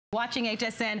Watching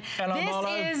HSN. Hello, this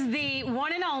Marlo. is the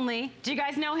one and only. Do you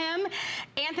guys know him?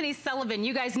 Anthony Sullivan.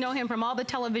 You guys know him from all the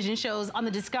television shows on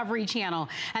the Discovery Channel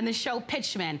and the show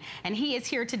Pitchman. And he is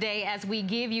here today as we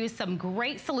give you some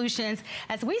great solutions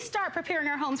as we start preparing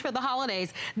our homes for the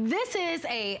holidays. This is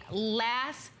a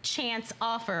last chance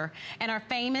offer and our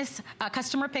famous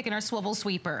customer pick in our swivel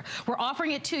sweeper. We're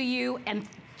offering it to you in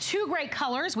two great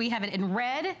colors. We have it in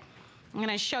red. I'm going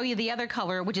to show you the other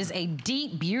color, which is a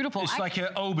deep, beautiful... It's like an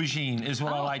aubergine, is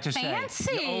what I like to say.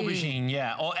 Fancy. Aubergine,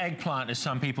 yeah. Or eggplant, as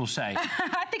some people say.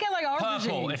 I think I like aubergine.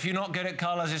 Purple. If you're not good at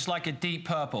colors, it's like a deep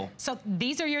purple. So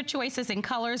these are your choices in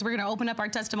colors. We're going to open up our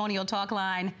testimonial talk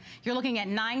line. You're looking at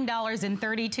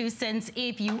 $9.32.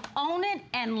 If you own it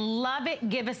and love it,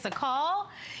 give us a call.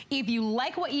 If you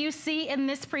like what you see in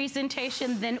this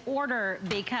presentation, then order,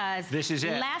 because this is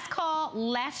it. Last call,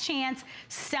 last chance,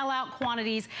 sellout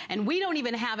quantities, and we don't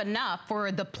even have enough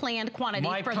for the planned quantity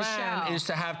for the show. My plan is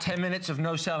to have 10 minutes of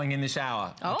no selling in this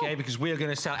hour, okay? Because we are going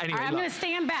to sell. Anyway, I'm going to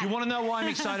stand back. You want to know why I'm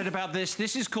excited about this?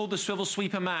 This is called the Swivel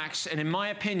Sweeper Max, and in my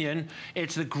opinion,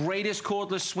 it's the greatest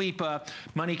cordless sweeper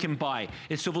money can buy.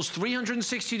 It swivels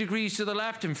 360 degrees to the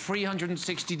left and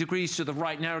 360 degrees to the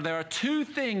right. Now, there are two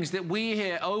things that we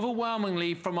hear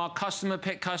overwhelmingly from our customer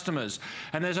pick customers,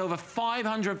 and there's over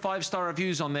 500 five-star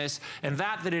reviews on this, and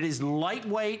that it is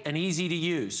lightweight and easy to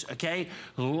use, okay?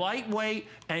 Lightweight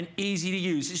and easy to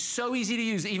use. It's so easy to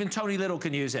use that even Tony Little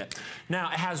can use it. Now,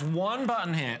 it has one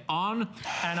button here, on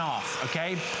and off,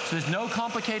 okay? So there's no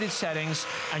complicated settings,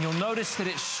 and you'll notice that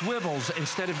it swivels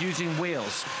instead of using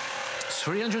wheels. It's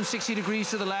 360 degrees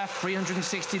to the left,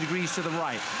 360 degrees to the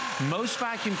right. Most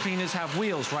vacuum cleaners have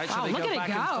wheels, right? So they go back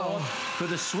and forth. But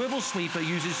the swivel sweeper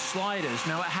uses sliders.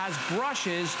 Now, it has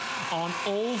brushes on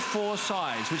all four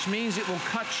sides, which means it will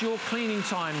cut your cleaning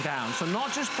time down. So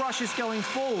not just brushes going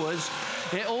forwards,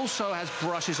 it also has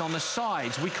brushes on the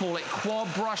sides. We call it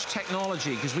quad brush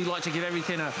technology because we like to give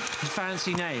everything a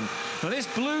fancy name. Now, this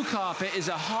blue carpet is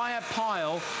a higher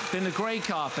pile than the gray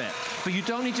carpet, but you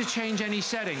don't need to change any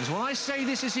settings. When I say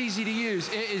this is easy to use,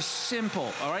 it is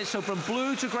simple, all right? So from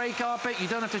blue to gray carpet, you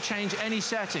don't have to change any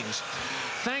settings.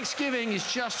 Thanksgiving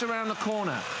is just around the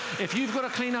corner. If you've got to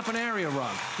clean up an area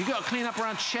rug, you've got to clean up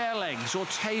around chair legs or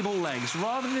table legs,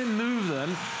 rather than move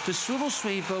them, the swivel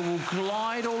sweeper will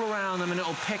glide all around them and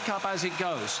it'll pick up as it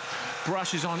goes.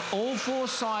 Brushes on all four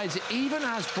sides. It even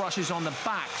has brushes on the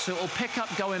back, so it'll pick up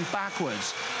going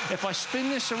backwards. If I spin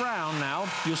this around now,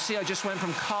 you'll see I just went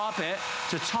from carpet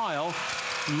to tile.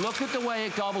 Look at the way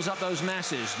it gobbles up those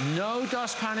messes. No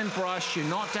dustpan and brush. You're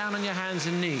not down on your hands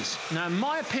and knees. Now, in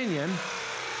my opinion,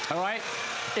 all right,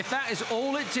 if that is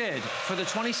all it did for the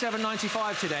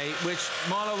 $27.95 today, which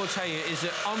Marlo will tell you is an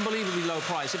unbelievably low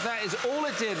price, if that is all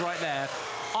it did right there,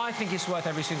 I think it's worth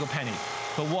every single penny.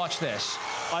 But watch this.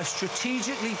 I've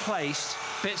strategically placed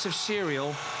bits of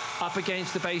cereal up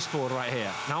against the baseboard right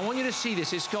here. Now, I want you to see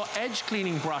this. It's got edge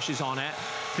cleaning brushes on it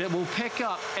that will pick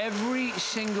up every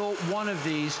single one of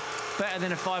these better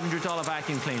than a $500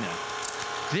 vacuum cleaner.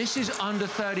 This is under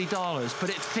 $30, but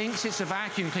it thinks it's a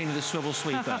vacuum cleaner, the swivel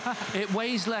sweeper. It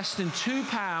weighs less than 2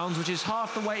 pounds, which is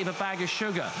half the weight of a bag of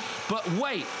sugar. But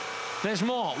wait, there's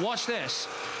more. Watch this.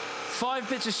 5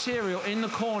 bits of cereal in the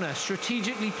corner,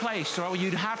 strategically placed, all right, where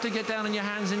you'd have to get down on your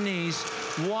hands and knees.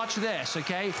 Watch this,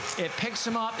 okay? It picks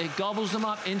them up, it gobbles them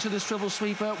up into the swivel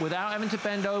sweeper without having to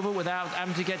bend over, without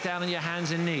having to get down on your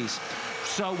hands and knees.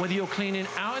 So whether you're cleaning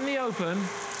out in the open,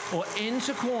 or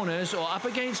into corners, or up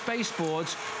against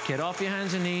baseboards, get off your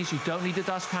hands and knees. You don't need the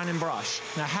dustpan and brush.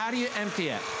 Now, how do you empty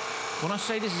it? When I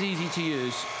say this is easy to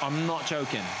use, I'm not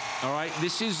joking, all right?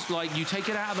 This is like, you take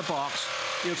it out of the box,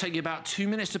 it'll take you about 2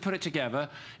 minutes to put it together.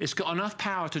 It's got enough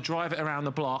power to drive it around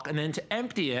the block, and then to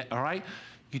empty it, all right,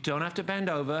 you don't have to bend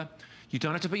over. You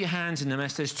don't have to put your hands in the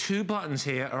mess. There's 2 buttons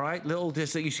here, all right? Little,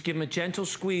 this, you should give them a gentle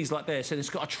squeeze like this, and it's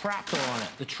got a trapdoor on it.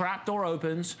 The trapdoor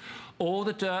opens, all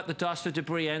the dirt, the dust, the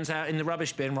debris ends out in the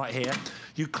rubbish bin right here.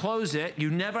 You close it, you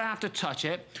never have to touch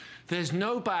it. There's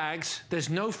no bags, there's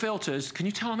no filters. Can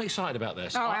you tell I'm excited about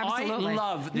this? Oh, absolutely. I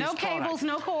love this product. No cables,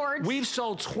 no cords. We've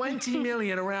sold 20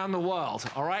 million around the world,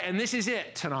 all right? And this is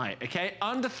it tonight, okay?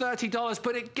 Under $30,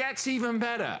 but it gets even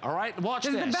better, all right? Watch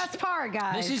this. This is the best part,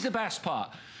 guys. This is the best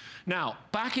part. Now,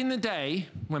 back in the day,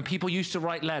 when people used to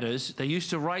write letters, they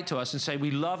used to write to us and say, we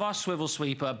love our swivel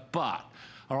sweeper, but,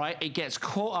 all right, it gets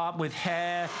caught up with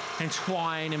hair and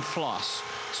twine and floss.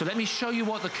 So let me show you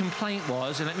what the complaint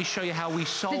was, and let me show you how we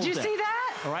solved it. Did you see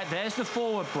that? All right, there's the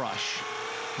forward brush.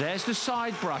 There's the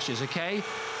side brushes, okay?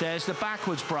 There's the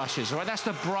backwards brushes, all right? That's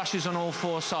the brushes on all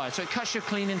 4 sides. So it cuts your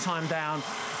cleaning time down,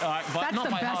 all right, but not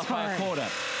by half, by a quarter.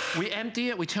 We empty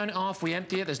it, we turn it off, we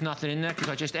empty it. There's nothing in there because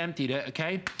I just emptied it,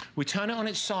 okay? We turn it on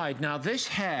its side. Now this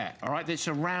hair, all right, that's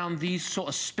around these sort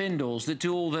of spindles that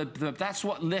do all that's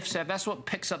what lifts it, that's what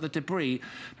picks up the debris.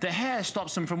 The hair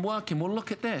stops them from working. Well,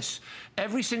 look at this.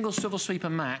 Every single Swivel Sweeper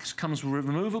Max comes with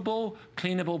removable,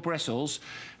 cleanable bristles,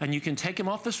 and you can take them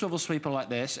off the Swivel Sweeper like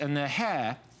this, and the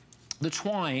hair, the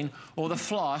twine or the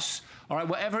floss, all right,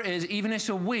 whatever it is, even if it's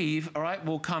a weave, all right,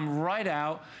 will come right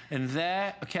out, and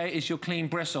there, okay, is your clean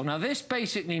bristle. Now, this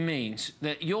basically means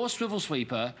that your Swivel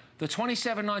Sweeper, the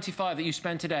 $27.95 that you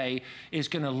spend today, is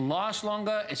gonna last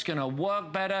longer, it's gonna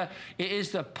work better, it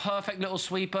is the perfect little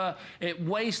sweeper, it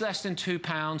weighs less than 2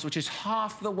 pounds, which is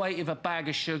half the weight of a bag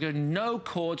of sugar, no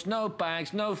cords, no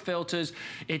bags, no filters.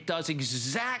 It does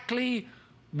exactly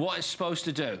what it's supposed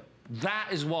to do. That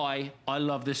is why I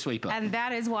love this sweeper. And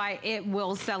that is why it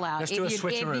will sell out. Let's do a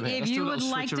switcheroo here. If you would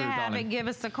like to have it, give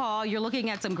us a call. You're looking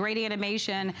at some great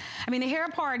animation. I mean, the hair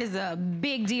part is a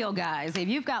big deal, guys. If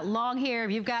you've got long hair,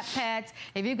 if you've got pets,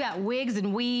 if you've got wigs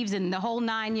and weaves and the whole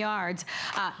 9 yards,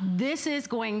 this is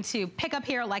going to pick up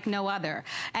hair like no other.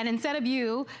 And instead of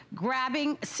you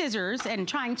grabbing scissors and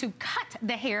trying to cut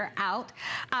the hair out,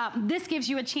 this gives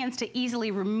you a chance to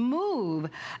easily remove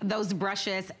those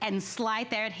brushes and slide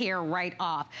that hair right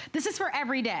off. This is for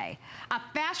every day.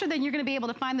 Faster than you're gonna be able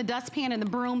to find the dustpan and the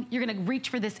broom, you're gonna reach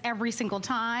for this every single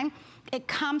time. It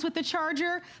comes with the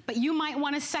charger, but you might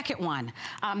want a second one.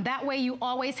 That way you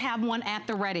always have one at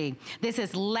the ready. This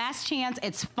is last chance,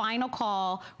 it's final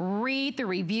call. Read the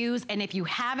reviews, and if you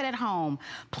have it at home,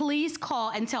 please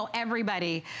call and tell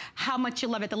everybody how much you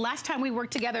love it. The last time we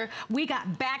worked together, we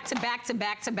got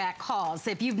back-to-back calls.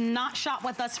 If you've not shopped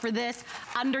with us for this,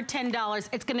 under $10,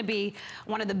 it's gonna be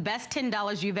one of the best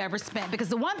 $10 you've ever spent. Because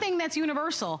the one thing that's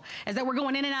universal is that we're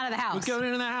going in and out of the house. We're going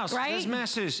in and out of the house. Right? There's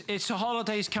messes. It's the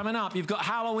holidays coming up. You've got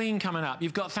Halloween coming up.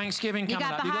 You've got Thanksgiving coming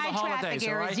up. You've got the holidays,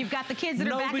 all right? You've got the kids that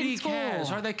are back in school. Nobody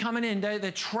cares, right? They're coming in.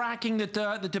 They're tracking the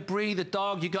dirt, the debris, the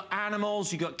dog. You've got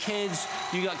animals. You've got kids.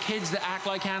 You've got kids that act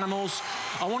like animals.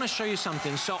 I want to show you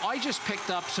something. So I just picked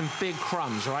up some big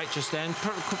crumbs, right, just then.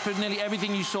 For nearly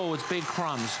everything you saw was big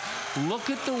crumbs. Look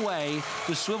at the way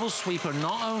the Swivel Sweeper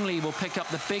not only will pick up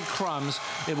the big crumbs,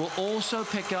 it will also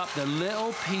pick up the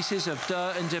little pieces of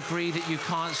dirt and debris that you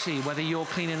can't see. Whether you're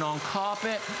cleaning on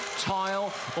carpet,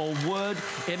 tile, or wood,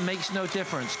 it makes no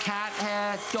difference. Cat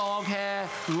hair, dog hair,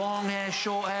 long hair,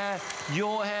 short hair,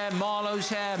 your hair, Marlo's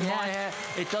hair, my hair,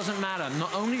 it doesn't matter.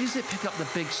 Not only does it pick up the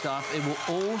big stuff, it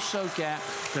will also get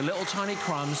the little tiny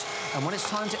crumbs, and when it's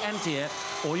time to empty it,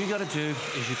 all you gotta do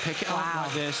is you pick it up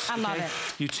like this. I love it.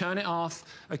 You turn it off,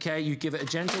 okay? You give it a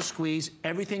gentle squeeze.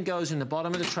 Everything goes in the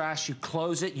bottom of the trash. You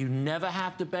close it. You never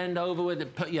have to bend over with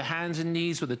it. Put your hands and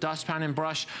knees with the dustpan and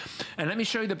brush. And let me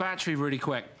show you the battery really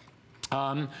quick.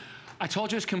 I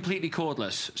told you it's completely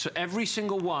cordless. So every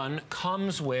single one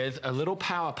comes with a little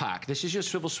power pack. This is your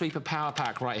Swivel Sweeper power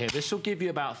pack right here. This will give you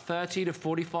about 30 to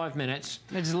 45 minutes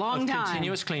it's a long time.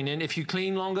 Continuous cleaning. If you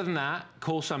clean longer than that,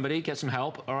 call somebody, get some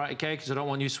help, all right, okay? Because I don't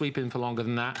want you sweeping for longer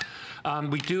than that.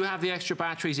 We do have the extra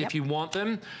batteries if you want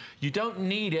them. You don't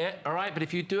need it, all right? But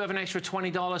if you do have an extra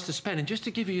 $20 to spend, and just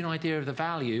to give you an idea of the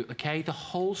value, okay, the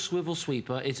whole Swivel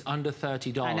Sweeper is under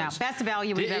 $30. I know, best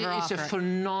value we've ever offered. It's a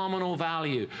phenomenal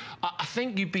value. I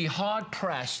think you'd be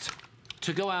hard-pressed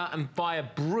to go out and buy a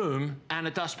broom and a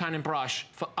dustpan and brush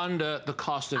for under the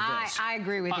cost of this. I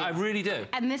agree with you. I really do.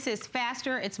 And this is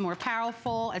faster, it's more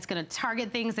powerful, it's gonna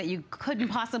target things that you couldn't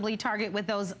possibly target with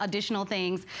those additional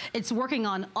things. It's working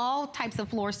on all types of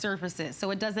floor surfaces,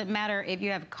 so it doesn't matter if you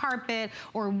have carpet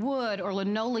or wood or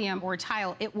linoleum or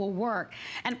tile, it will work.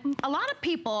 And a lot of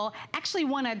people actually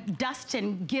wanna dust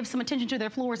and give some attention to their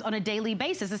floors on a daily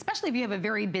basis, especially if you have a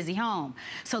very busy home.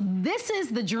 So this is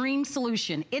the dream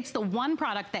solution. It's the one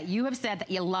product that you have said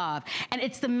that you love, and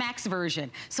it's the max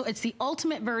version. So it's the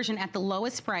ultimate version at the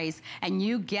lowest price, and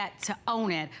you get to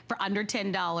own it for under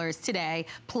 $10 today,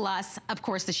 plus, of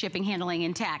course, the shipping, handling,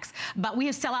 and tax. But we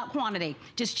have sellout quantity.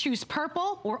 Just choose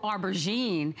purple or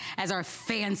aubergine, as our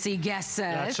fancy guest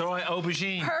says. That's all right,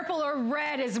 aubergine. Purple or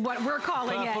red is what we're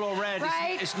calling it. Purple or red,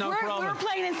 right? it's no problem. We're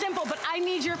plain and simple, but I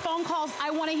need your phone calls.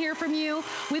 I want to hear from you.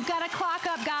 We've got a clock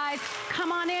up, guys.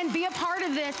 Come on in, be a part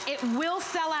of this. It will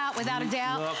sell out without a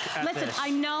doubt. Listen, I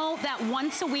know that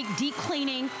once a week deep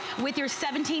cleaning with your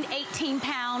 17, 18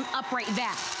 pound upright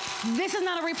vac. This is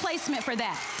not a replacement for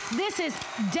that. This is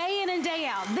day in and day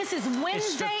out. This is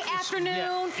Wednesday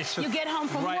afternoon. You get home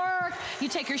from work, you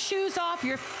take your shoes off,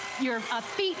 your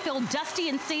feet feel dusty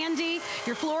and sandy,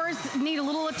 your floors need a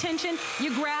little attention.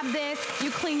 You grab this,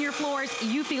 you clean your floors,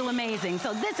 you feel amazing.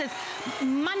 So this is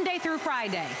Monday through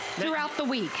Friday, throughout the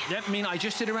week. I mean, I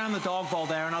just did around the dog bowl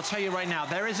there, and I'll tell you right now,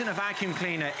 there isn't a vacuum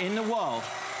cleaner in the world,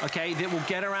 okay, that will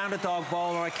get around a dog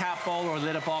bowl or a cat bowl or a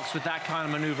litter box with that kind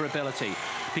of maneuverability.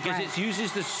 Because it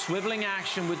uses the swiveling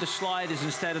action with the sliders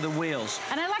instead of the wheels.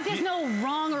 And I like there's no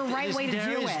wrong or right way to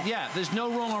do it. Yeah, there's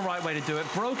no wrong or right way to do it.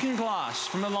 Broken glass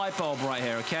from the light bulb right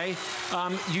here, okay?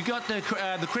 You got the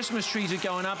Christmas trees are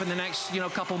going up in the next,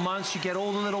 couple months. You get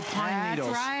all the little pine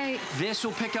needles. That's right. This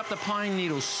will pick up the pine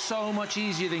needles so much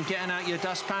easier than getting out your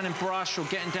dustpan and brush or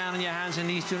getting down on your hands and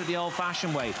knees doing it the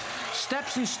old-fashioned way.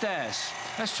 Steps and stairs.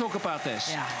 Let's talk about this.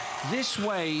 Yeah. This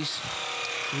weighs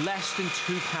less than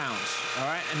 2 pounds, all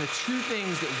right? And the two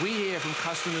things that we hear from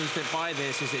customers that buy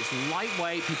this is it's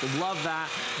lightweight, people love that,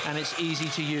 and it's easy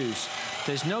to use.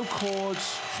 There's no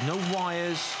cords, no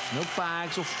wires, no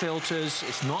bags or filters.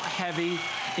 It's not heavy.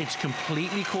 It's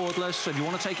completely cordless. So if you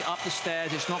want to take it up the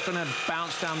stairs, it's not going to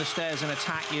bounce down the stairs and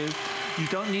attack you. You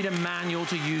don't need a manual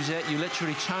to use it. You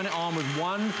literally turn it on with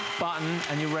one button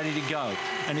and you're ready to go.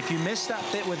 And if you missed that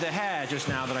bit with the hair just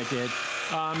now that I did,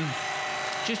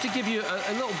 just to give you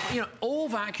a little, all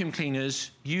vacuum cleaners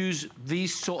use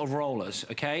these sort of rollers,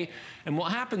 okay? And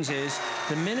what happens is,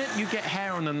 the minute you get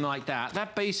hair on them like that,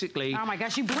 that basically... Oh my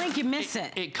gosh, you blink, you miss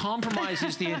it. It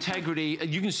compromises the integrity.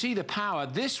 You can see the power.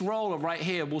 This roller right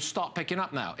here will stop picking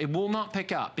up now. It will not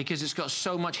pick up because it's got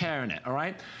so much hair in it, all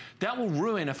right? That will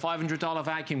ruin a $500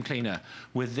 vacuum cleaner.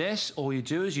 With this, all you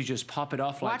do is you just pop it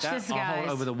off like that. Watch this, guys. I'll hold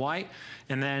over the white,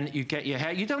 and then you get your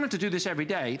hair. You don't have to do this every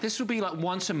day. This will be like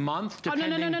once a month,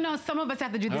 depending... Oh, no. Some of us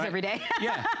have to do this every day.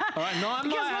 Yeah. All right, not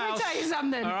in my house. Let me tell you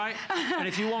something. All right? And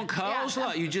if you want curls,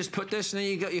 look, you just put this, and then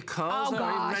you got your curls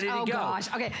ready to go. Oh,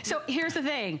 gosh. Okay, so here's the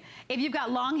thing. If you've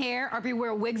got long hair, or if you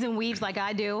wear wigs and weaves like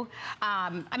I do,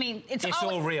 I mean, it's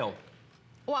all real.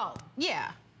 Well,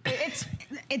 yeah.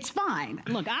 It's fine.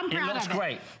 Look, I'm proud of it. It looks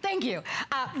great. Thank you.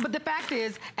 But the fact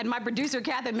is, and my producer,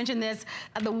 Kathy, mentioned this,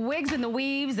 the wigs and the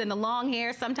weaves and the long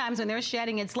hair, sometimes when they're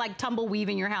shedding, it's like tumbleweave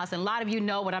in your house. And a lot of you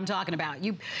know what I'm talking about.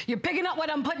 You're picking up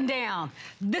what I'm putting down.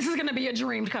 This is going to be a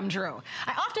dream come true.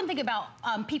 I often think about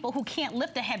people who can't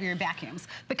lift the heavier vacuums.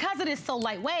 Because it is so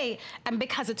lightweight and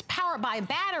because it's powered by a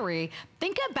battery,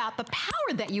 think about the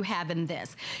power that you have in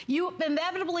this. You've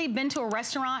inevitably been to a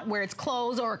restaurant where it's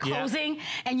closed or closing,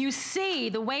 and you see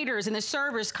the waiters and the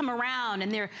servers come around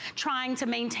and they're trying to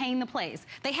maintain the place.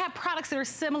 They have products that are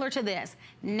similar to this.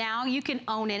 Now you can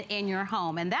own it in your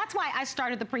home. And that's why I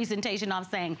started the presentation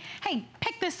off saying, hey,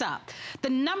 pick this up. The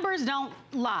numbers don't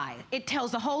lie. It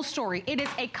tells the whole story. It is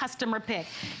a customer pick.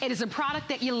 It is a product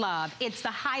that you love. It's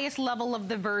the highest level of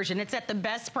the version. It's at the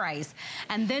best price.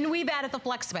 And then we've added the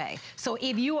FlexPay. So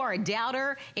if you are a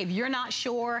doubter, if you're not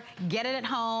sure, get it at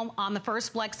home on the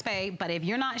first FlexPay. But if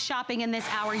you're not shopping in this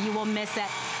hour, you will miss it.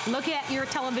 Look at your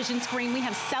television screen. We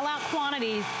have sellout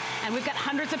quantities, and we've got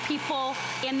hundreds of people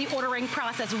in the ordering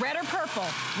process. Red or purple?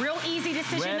 Real easy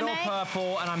decision to make. Red or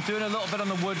purple, and I'm doing a little bit on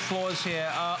the wood floors here.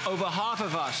 Over half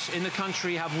of us in the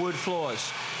country have wood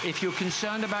floors. If you're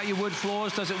concerned about your wood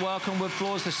floors, does it work on wood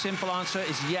floors? The simple answer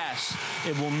is yes.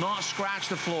 It will not scratch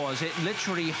the floors. It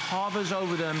literally hovers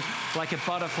over them like a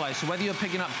butterfly. So whether you're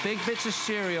picking up big bits of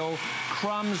cereal,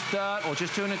 crumbs, dirt, or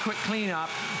just doing a quick cleanup,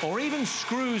 or even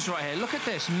screws right here. Look at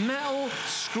this, metal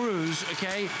screws,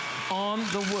 okay, on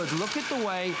the wood. Look at the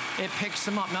way it picks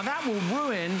them up. Now that will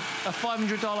ruin a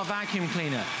 $500 vacuum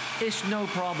cleaner. It's no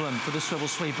problem for the swivel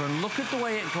sweeper. And look at the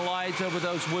way it glides over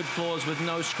those wood floors with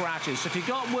no scratches. So if you've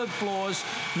got wood floors,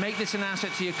 make this an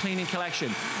asset to your cleaning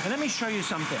collection. And let me show you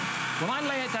something. When I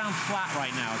lay it down flat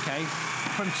right now, okay,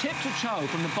 from tip to toe,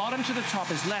 from the bottom to the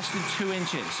top is less than 2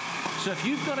 inches. So if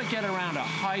you've got to get around a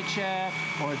high chair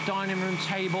or a dining room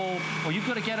table, or you've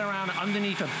got to get around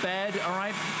underneath a bed, all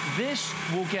right, this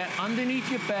will get underneath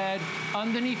your bed,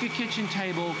 underneath your kitchen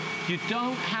table. You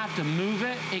don't have to move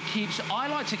it. It keeps, I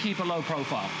like to keep a low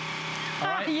profile. All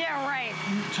right? Yeah, right.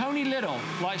 Tony Little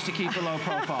likes to keep a low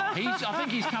profile. I think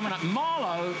he's coming up.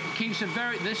 Marlo keeps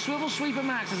the Swivel Sweeper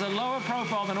Max has a lower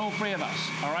profile than all three of us.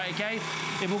 All right, okay?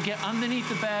 It will get underneath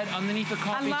the bed, underneath the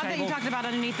coffee table. I love that you talked about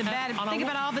underneath the bed. Think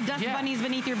about all the dust bunnies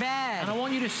beneath your bed. And I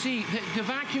want you to see, the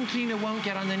vacuum cleaner won't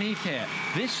get underneath here.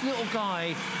 This little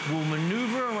guy will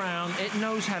maneuver around. It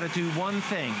knows how to do one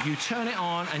thing. You turn it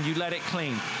on and you let it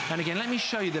clean. And again, let me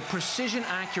show you the precision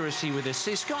accuracy with this.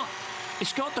 It's got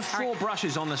It's got the 4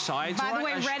 brushes on the sides. By the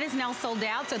way, red is now sold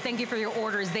out, so thank you for your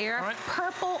orders there.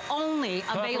 Purple only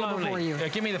available for you. Yeah,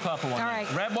 give me the purple one. All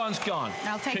right. Red one's gone.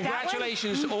 I'll take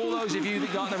Congratulations that one. to all those of you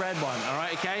that got the red one, all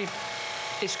right, okay?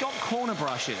 It's got corner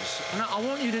brushes. And I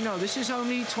want you to know, this is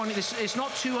only it's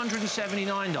not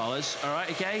 $279, all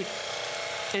right, okay?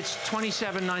 It's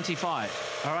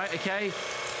 $27.95, all right, okay?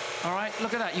 All right,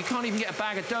 look at that. You can't even get a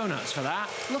bag of donuts for that.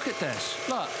 Look at this.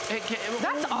 Look.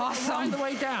 That's awesome. Right the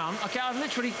way down. Okay, I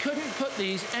literally couldn't put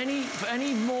these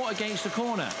any more against the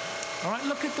corner. All right,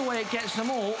 look at the way it gets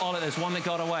them all. Oh, there's one that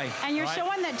got away. And you're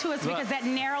showing that to us because that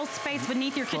narrow space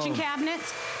beneath your kitchen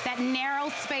cabinets, that narrow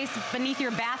space beneath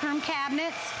your bathroom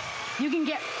cabinets, you can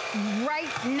get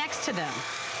right next to them.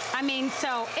 I mean,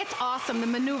 so it's awesome. The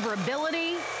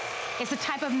maneuverability. It's the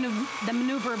type of the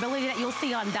maneuverability that you'll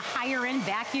see on the higher-end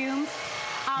vacuums.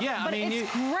 Yeah, but I mean,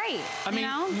 it's great. I mean,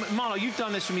 Marlo, you've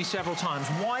done this for me several times.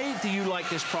 Why do you like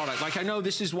this product? Like, I know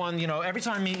this is one, you know, every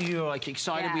time you're like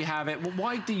excited we have it. Well,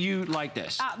 why do you like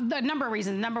this? The number of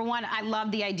reasons. Number one, I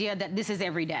love the idea that this is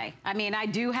every day. I mean, I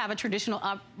do have a traditional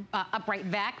upright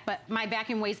vac, but my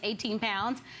vacuum weighs 18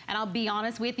 pounds, and I'll be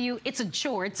honest with you, it's a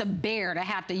chore, it's a bear to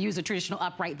have to use a traditional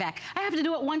upright vac. I have to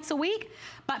do it once a week,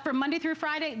 but for Monday through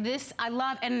Friday, this I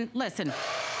love. And listen,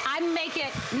 I make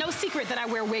it no secret that I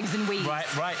wear wigs and weaves.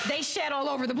 Right. They shed all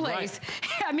over the place.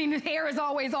 Right. I mean, the hair is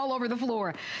always all over the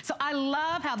floor. So I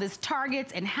love how this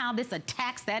targets and how this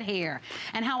attacks that hair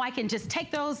and how I can just take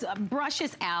those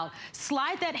brushes out,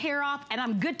 slide that hair off, and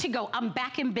I'm good to go. I'm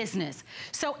back in business.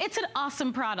 So it's an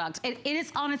awesome product. It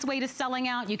is on its way to selling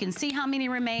out. You can see how many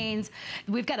remains.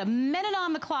 We've got a minute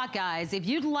on the clock, guys. If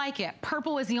you'd like it,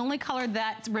 purple is the only color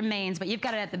that remains, but you've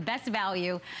got it at the best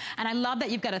value. And I love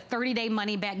that you've got a 30-day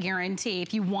money-back guarantee.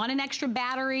 If you want an extra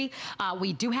battery,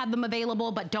 we do have them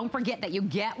available, but don't forget that you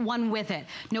get one with it.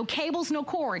 No cables, no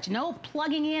cords, no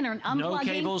plugging in or unplugging. No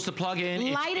cables to plug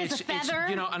in. Light as a feather.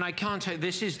 You know, and I can't tell you,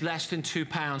 this is less than 2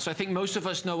 pounds. So I think most of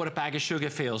us know what a bag of sugar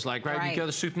feels like, right? You go to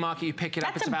the supermarket, you pick it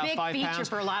up, it's about 5 pounds. That's a big feature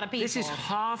for a lot of people. This is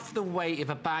half the weight of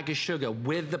a bag of sugar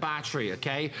with the battery,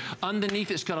 okay?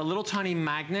 Underneath, it's got a little tiny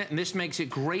magnet, and this makes it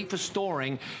great for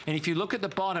storing. And if you look at the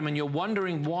bottom and you're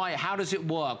wondering why, how does it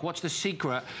work? What's the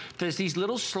secret? There's these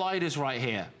little sliders right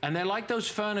here, and they're like those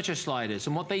furniture sliders.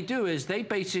 And what they do is they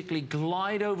basically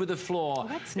glide over the floor. Oh,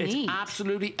 that's it's neat.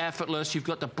 Absolutely effortless. You've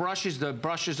got the brushes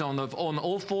on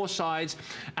all 4 sides,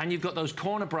 and you've got those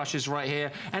corner brushes right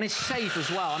here, and it's safe as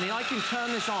well. I mean, I can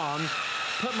turn this on,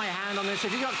 put my hand on this.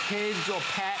 If you've got kids or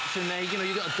pets and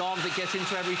you've got a dog that gets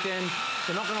into everything,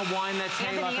 they're not going to wind their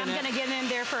tail up in it. Anthony, I'm going to get in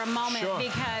there for a moment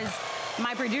because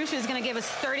my producer is going to give us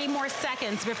 30 more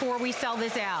seconds before we sell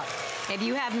this out. If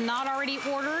you have not already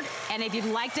ordered, and if you'd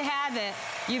like to have it,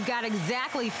 you've got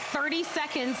exactly 30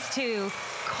 seconds to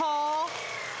call,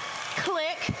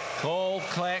 click. Call,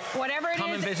 click. Whatever it is.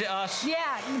 Come and visit us.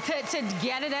 Yeah, to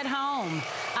get it at home.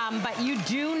 But you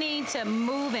do need to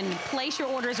move and place your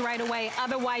orders right away.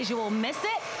 Otherwise, you will miss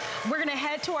it. We're going to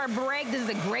head to our break. This is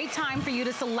a great time for you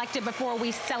to select it before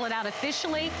we sell it out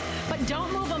officially. But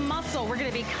don't move a muscle. We're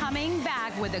going to be coming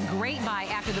back with a great buy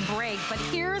after the break. But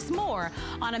here's more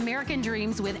on American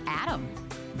Dreams with Adam.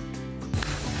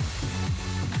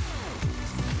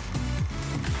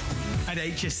 At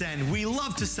HSN, we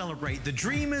love to celebrate the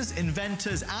dreamers,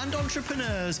 inventors, and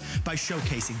entrepreneurs by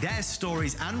showcasing their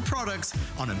stories and products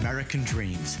on American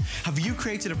Dreams. Have you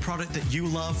created a product that you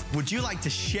love? Would you like to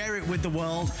share it with the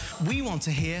world? We want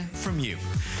to hear from you.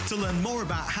 To learn more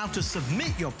about how to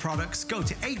submit your products, go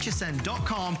to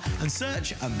hsn.com and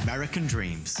search American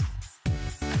Dreams.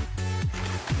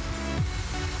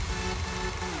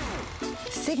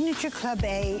 Signature Club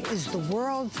A is the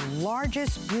world's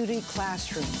largest beauty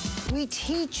classroom. We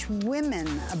teach women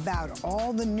about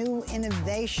all the new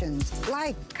innovations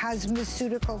like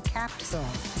cosmeceutical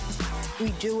capsules.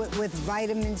 We do it with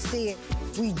vitamin C.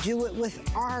 We do it with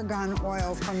argan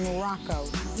oil from Morocco.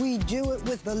 We do it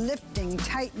with the lifting,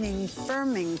 tightening,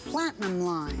 firming platinum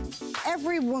line.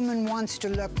 Every woman wants to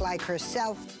look like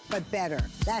herself, but better.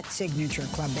 That's Signature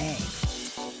Club A.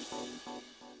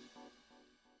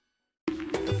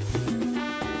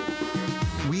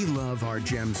 We love our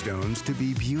gemstones to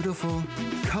be beautiful,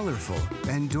 colorful,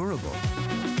 and durable.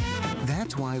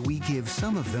 That's why we give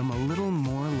some of them a little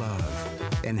more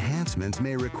love. Enhancements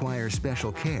may require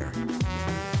special care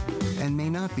and may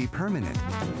not be permanent,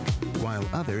 while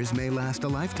others may last a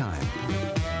lifetime.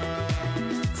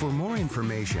 For more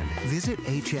information, visit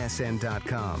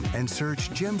hsn.com and search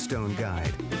Gemstone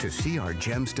Guide to see our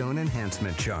gemstone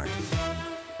enhancement chart.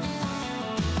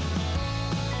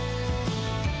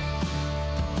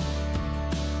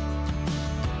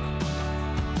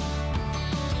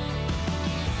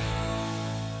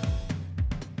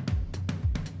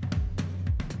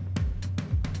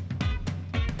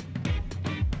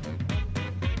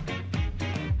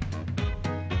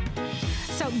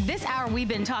 this hour we've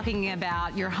been talking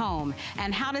about your home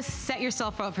and how to set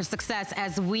yourself up for success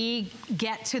as we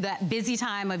get to that busy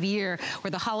time of year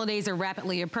where the holidays are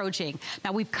rapidly approaching.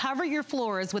 Now, we've covered your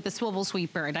floors with the swivel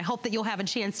sweeper, and I hope that you'll have a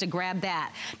chance to grab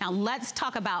that. Now, let's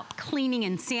talk about cleaning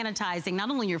and sanitizing not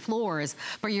only your floors,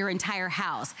 but your entire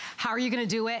house. How are you gonna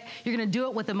do it? You're gonna do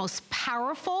it with the most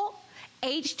powerful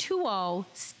H2O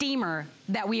steamer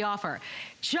that we offer.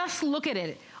 Just look at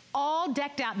it. All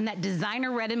decked out in that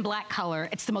designer red and black color.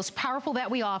 It's the most powerful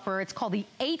that we offer. It's called the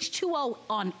H2O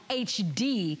on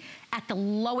HD at the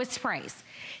lowest price.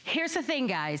 Here's the thing,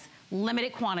 guys.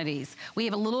 Limited quantities. We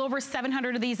have a little over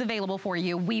 700 of these available for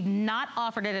you. We've not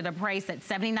offered it at a price at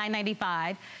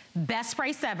 $79.95. Best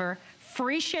price ever.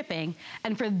 Free shipping,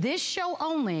 and for this show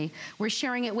only, we're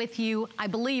sharing it with you, I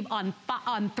believe, on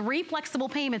 3 flexible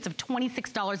payments of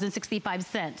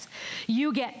 $26.65.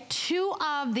 You get 2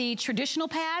 of the traditional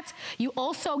pads. You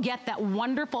also get that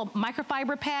wonderful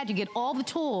microfiber pad. You get all the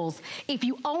tools. If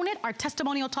you own it, our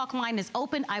testimonial talk line is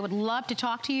open. I would love to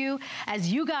talk to you. As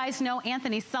you guys know,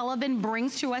 Anthony Sullivan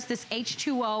brings to us this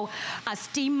H2O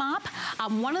steam mop.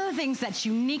 One of the things that's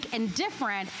unique and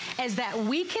different is that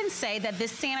we can say that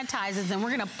this sanitizes, and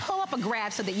we're gonna pull up a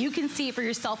graph so that you can see it for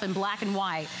yourself in black and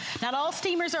white. Not all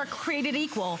steamers are created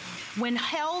equal. When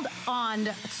held on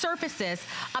surfaces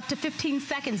up to 15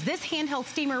 seconds, this handheld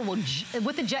steamer will,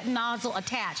 with the jet nozzle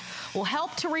attached, will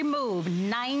help to remove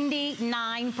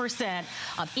 99%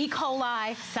 of E.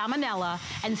 coli, salmonella,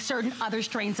 and certain other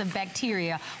strains of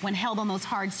bacteria when held on those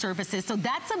hard surfaces. So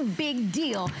that's a big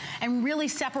deal and really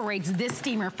separates this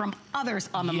steamer from others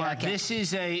on the market. This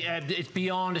is it's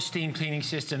beyond a steam cleaning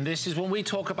system. This is when we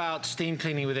talk about steam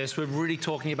cleaning with this, we're really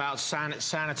talking about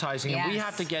sanitizing. Yes. And we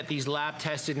have to get these lab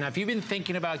tested. Now, if you've been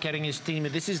thinking about getting a steamer,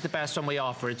 this is the best one we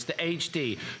offer. It's the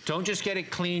HD. Don't just get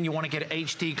it clean, you want to get it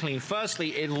HD clean.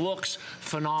 Firstly, it looks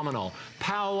phenomenal.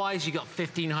 Power-wise, you got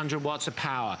 1,500 watts of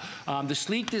power. The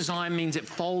sleek design means it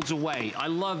folds away. I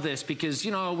love this because,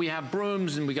 you know, we have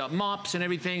brooms and we got mops and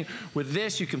everything. With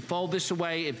this, you can fold this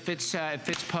away. It fits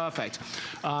perfect.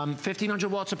 1,500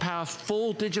 watts of power,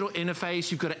 full digital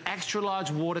interface. You've got an extra large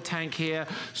water tank here,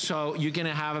 so you're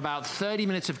gonna have about 30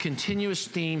 minutes of continuous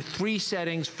steam, 3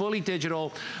 settings, fully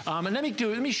digital. And let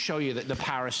me show you the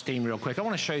power of steam real quick. I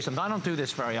wanna show you something. I don't do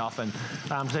this very often,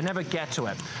 because I never get to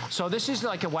it. So this is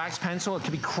like a wax pencil. It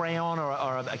could be crayon or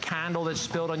a candle that's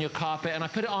spilled on your carpet, and I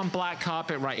put it on black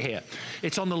carpet right here.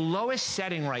 It's on the lowest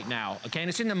setting right now, okay? And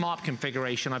it's in the mop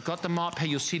configuration. I've got the mop here.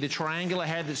 You'll see the triangular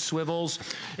head that swivels.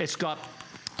 It's got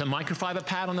the microfiber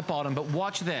pad on the bottom, but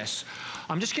watch this.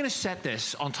 I'm just gonna set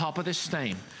this on top of this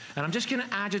stain, and I'm just gonna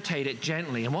agitate it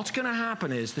gently, and what's gonna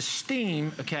happen is the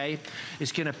steam, okay,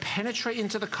 is gonna penetrate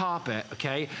into the carpet,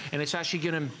 okay, and it's actually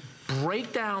gonna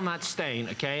break down that stain,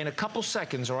 okay, in a couple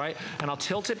seconds, all right? And I'll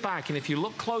tilt it back, and if you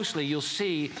look closely, you'll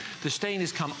see the stain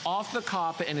has come off the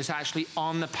carpet and is actually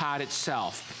on the pad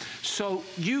itself. So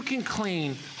you can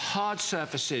clean hard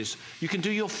surfaces, you can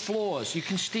do your floors, you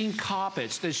can steam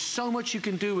carpets. There's so much you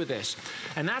can do with this.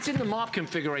 And that's in the mop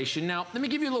configuration. Now, let me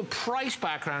give you a little price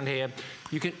background here.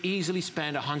 You can easily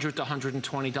spend $100 to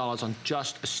 $120 on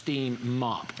just a steam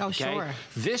mop. Oh, okay? sure.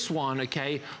 This one,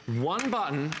 okay, 1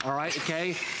 button, all right,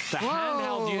 okay? The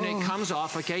handheld unit comes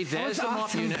off, okay? There's the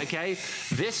mop unit, okay?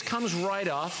 This comes right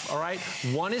off, all right?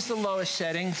 1 is the lowest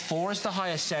setting, 4 is the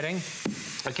highest setting.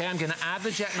 Okay, I'm gonna add the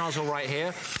jet nozzle right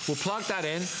here. We'll plug that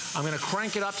in. I'm gonna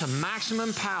crank it up to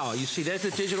maximum power. You see, there's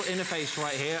the digital interface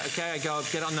right here. Okay, I go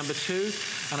get on number 2,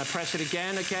 and I press it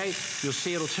again, okay? You'll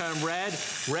see it'll turn red.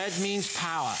 Red means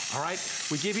power, all right?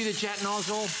 We give you the jet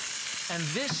nozzle, and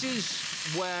this is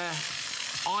where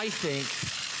I think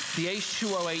the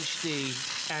H2O HD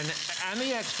and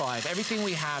the X5, everything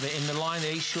we have in the line, the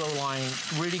H2O line,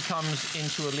 really comes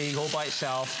into a league all by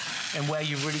itself, and where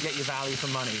you really get your value for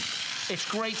money. It's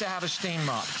great to have a steam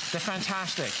mop. They're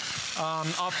fantastic.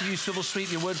 After you swivel sweep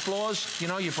your wood floors, you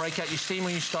know, you break out your steam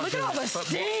when you start doing it. Look at all the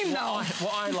steam, though.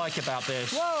 What I like about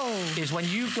this is when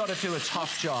you've got to do a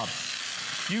tough job.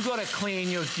 You got to clean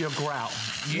your grout.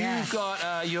 You've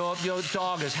got your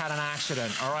dog has had an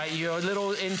accident, all right? Your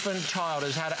little infant child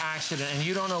has had an accident, and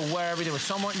you don't know where everything was.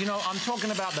 Someone, you know, I'm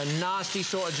talking about the nasty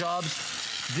sort of jobs.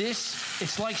 This,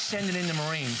 it's like sending in the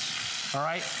Marines. All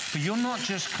right, but you're not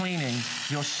just cleaning,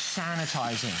 you're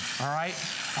sanitizing, all right?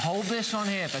 Hold this on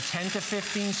here for 10 to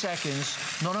 15 seconds.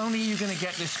 Not only are you gonna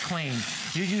get this clean,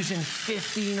 you're using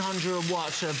 1,500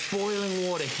 watts of boiling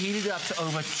water heated up to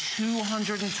over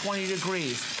 220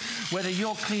 degrees. Whether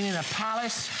you're cleaning a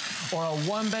palace or a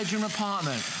one-bedroom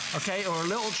apartment, okay, or a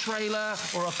little trailer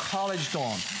or a college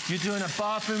dorm. You're doing a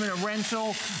bathroom in a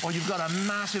rental, or you've got a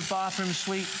massive bathroom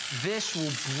suite. This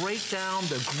will break down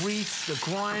the grease, the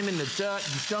grime, and the dirt.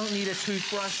 You don't need a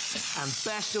toothbrush. And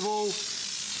best of all,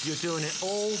 you're doing it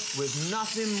all with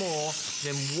nothing more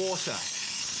than water.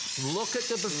 Look at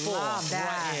the before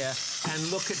right here,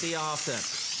 and look at the after.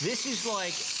 This is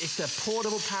like, it's a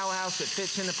portable powerhouse that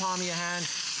fits in the palm of your hand.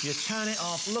 You turn it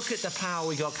off. Look at the power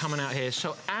we got coming out here.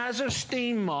 So as a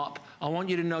steam mop, I want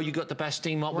you to know you got the best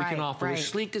steam mop we can offer. With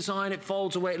sleek design, it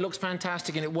folds away, it looks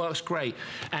fantastic, and it works great.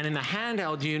 And in the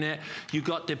handheld unit, you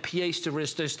got the pièce de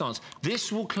résistance.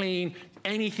 This will clean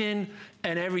anything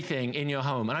and everything in your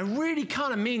home. And I really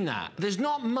kind of mean that. There's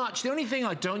not much. The only thing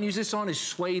I don't use this on is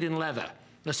suede and leather.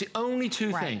 That's the only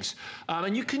two things.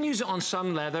 And you can use it on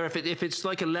some leather. If it's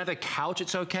like a leather couch,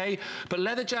 it's okay. But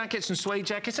leather jackets and suede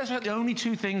jackets, that's about the only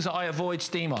two things that I avoid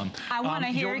steam on. I want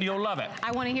to hear... You'll love it.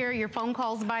 I want to hear your phone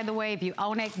calls, by the way. If you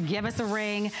own it, give us a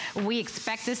ring. We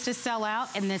expect this to sell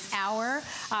out in this hour.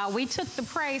 We took the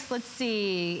price, let's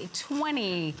see,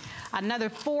 20, another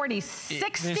 40,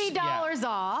 $60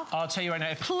 off. I'll tell you right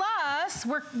now. Plus,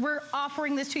 we're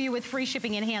offering this to you with free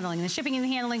shipping and handling. The shipping and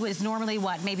handling is normally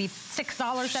what, maybe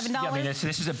 $6, $7? Yeah, I mean, this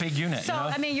is a big unit. So, you know?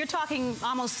 I mean, you're talking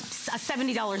almost a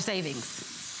 $70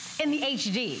 savings in the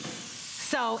HD.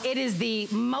 So it is the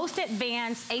most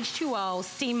advanced H2O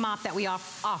steam mop that we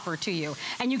offer to you.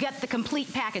 And you get the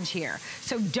complete package here.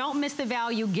 So don't miss the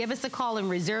value. Give us a call and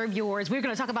reserve yours. We're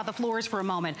going to talk about the floors for a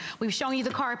moment. We've shown you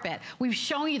the carpet. We've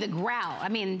shown you the grout. I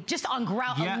mean, just on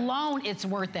grout alone, it's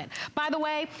worth it. By the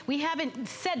way, we haven't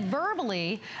said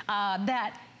verbally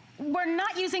that we're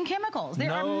not using chemicals.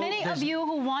 There are many of you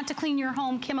who want to clean your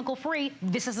home chemical-free.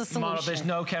 This is a solution. Marla, there's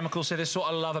no chemicals. So this is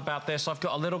what I love about this. I've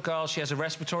got a little girl. She has a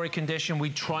respiratory condition.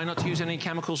 We try not to use any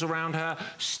chemicals around her.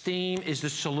 Steam is the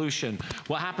solution.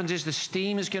 What happens is the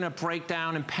steam is going to break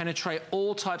down and penetrate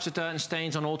all types of dirt and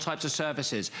stains on all types of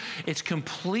surfaces. It's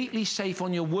completely safe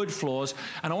on your wood floors.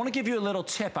 And I want to give you a little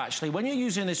tip, actually. When you're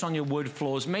using this on your wood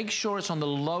floors, make sure it's on the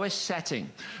lowest setting,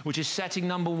 which is setting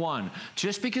number 1.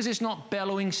 Just because it's not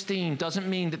bellowing steam doesn't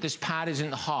mean that this pad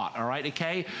isn't hot, all right,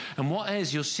 okay? And what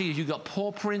is, you'll see, you've got paw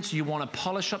prints, you want to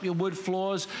polish up your wood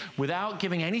floors without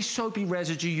giving any soapy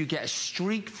residue, you get a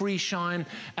streak-free shine,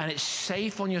 and it's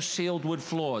safe on your sealed wood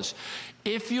floors.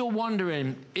 If you're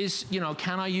wondering,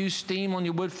 can I use steam on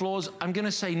your wood floors? I'm going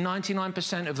to say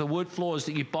 99% of the wood floors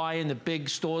that you buy in the big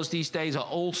stores these days are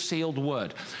all sealed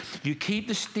wood. You keep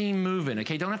the steam moving,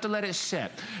 okay? Don't have to let it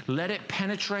sit. Let it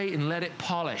penetrate and let it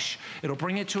polish. It'll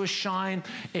bring it to a shine.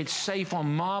 It's safe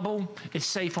on marble. It's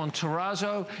safe on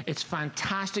terrazzo. It's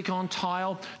fantastic on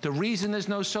tile. The reason there's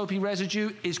no soapy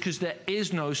residue is because there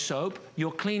is no soap.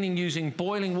 You're cleaning using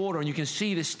boiling water, and you can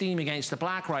see the steam against the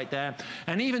black right there.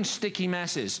 And even sticky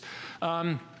messes.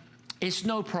 It's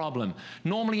no problem.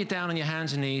 Normally you're down on your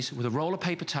hands and knees with a roll of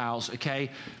paper towels,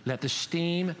 okay? Let the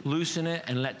steam loosen it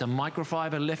and let the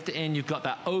microfiber lift it in. You've got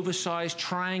that oversized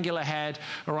triangular head,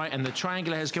 all right? And the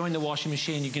triangular heads go in the washing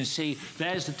machine. You can see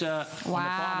there's the dirt on the bottom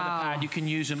of the pad. You can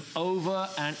use them over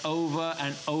and over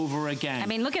and over again. I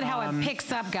mean, look at how it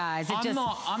picks up, guys.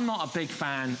 I'm not a big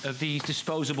fan of these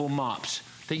disposable mops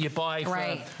that you buy for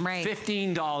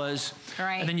 $15,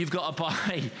 and then you've got to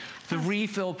buy the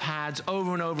refill pads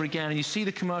over and over again, and you see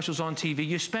the commercials on TV.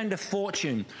 You spend a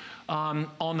fortune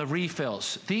on the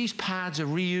refills. These pads are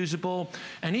reusable,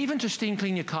 and even to steam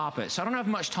clean your carpets. I don't have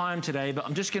much time today, but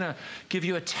I'm just going to give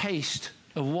you a taste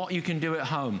of what you can do at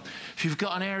home. If you've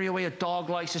got an area where your dog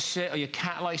likes to sit or your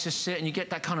cat likes to sit and you get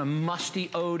that kind of musty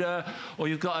odor, or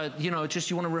you've got you want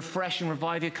to refresh and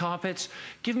revive your carpets,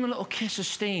 give them a little kiss of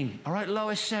steam. All right,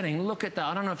 lowest setting. Look at that.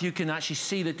 I don't know if you can actually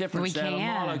see the difference there.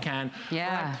 Marlo can.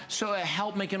 Yeah. Right? So it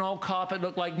helped make an old carpet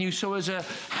look like new. So as a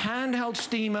handheld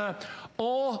steamer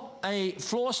or a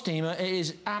floor steamer, it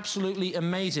is absolutely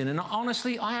amazing. And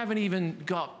honestly, I haven't even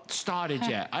got started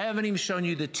yet. I haven't even shown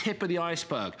you the tip of the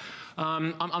iceberg.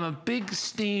 I'm a big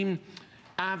steam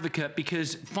advocate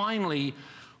because finally,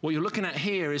 what you're looking at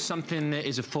here is something that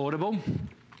is affordable.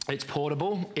 It's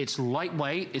portable, it's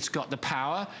lightweight, it's got the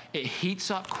power, it heats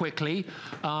up quickly.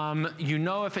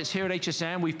 If it's here at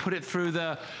HSN, we've put it through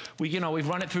we've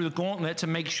run it through the gauntlet to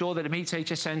make sure that it meets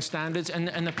HSN standards,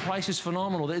 and the price is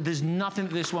phenomenal. There's nothing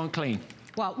that this won't clean.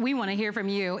 Well, we want to hear from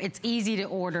you. It's easy to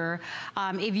order.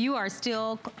 If you are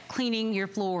still cleaning your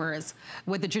floors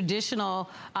with the traditional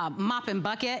mop and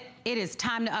bucket, it is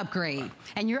time to upgrade.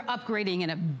 And you're upgrading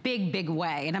in a big, big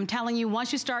way. And I'm telling you,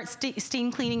 once you start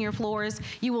steam cleaning your floors,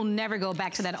 you will never go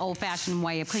back to that old-fashioned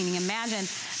way of cleaning. Imagine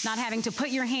not having to put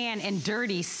your hand in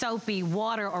dirty, soapy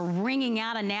water or wringing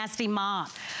out a nasty mop.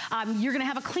 You're going to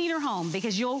have a cleaner home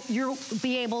because you'll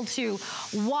be able to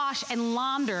wash and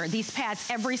launder these pads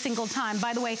every single time.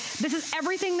 By the way, this is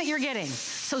everything that you're getting.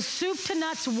 So soup to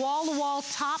nuts, wall to wall,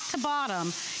 top to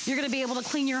bottom, you're going to be able to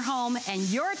clean your home, and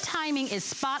your timing is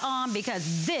spot on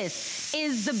because this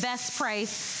is the best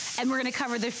price. And we're going to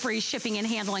cover the free shipping and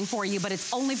handling for you, but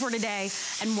it's only for today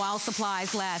and while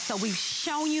supplies last. So we've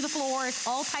shown you the floors,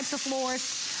 all types of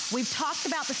floors. We've talked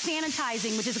about the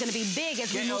sanitizing, which is going to be big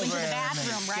as we move into the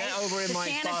bathroom, right? Get over in my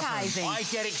bathroom. I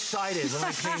get excited when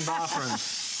I clean bathrooms.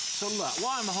 So look,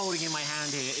 what I'm holding in my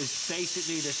hand here is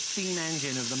basically the steam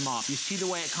engine of the mop. You see the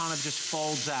way it kind of just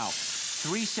folds out.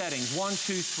 3 settings, 1,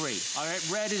 2, 3. All right,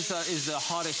 red is the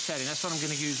hottest setting. That's what I'm going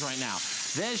to use right now.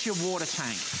 There's your water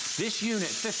tank. This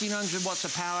unit, 1,500 watts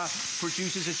of power,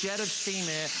 produces a jet of steam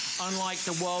here, unlike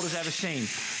the world has ever seen.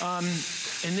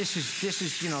 And this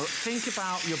is, you know, think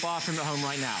about your bathroom at home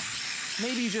right now.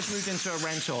 Maybe you just moved into a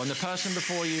rental and the person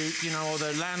before you, you know, or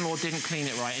the landlord didn't clean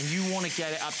it right, and you want to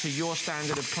get it up to your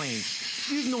standard of clean.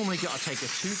 You've normally got to take a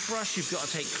toothbrush, you've got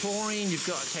to take chlorine, you've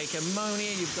got to take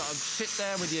ammonia, you've got to sit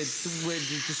there with your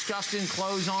disgusting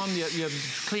clothes on, your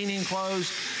cleaning clothes,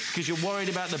 because you're worried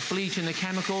about the bleach and the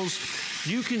chemicals.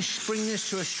 You can bring this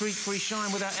to a streak-free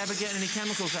shine without ever getting any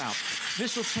chemicals out.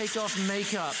 This will take off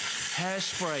makeup,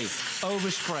 hairspray,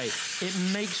 overspray. It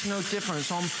makes no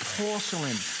difference on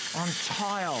porcelain, on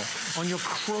tile, on your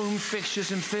chrome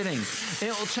fixtures and fitting.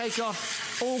 It'll take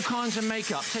off all kinds of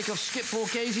makeup. Take off Skip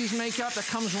Borghese's makeup, that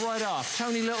comes right off.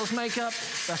 Tony Little's makeup,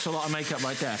 that's a lot of makeup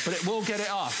right there, but it will get it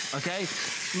off, okay?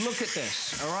 Look at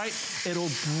this, all right?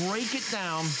 It'll break it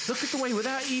down. Look at the way,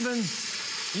 without even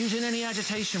using any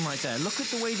agitation right there. Look at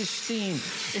the way the steam,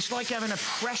 it's like having a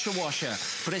pressure washer,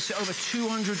 but it's over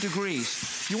 200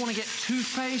 degrees. You want to get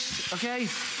toothpaste, okay?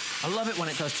 I love it when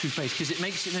it does toothpaste because it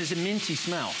makes it, there's a minty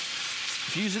smell.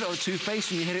 If you use it on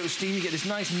toothpaste and you hit it with steam, you get this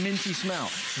nice minty smell.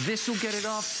 This will get it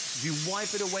off. You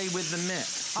wipe it away with the mitt.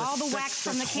 All the wax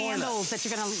from the candles that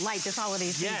you're going to light this holiday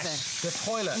season. Yes, the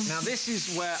toilet. Now this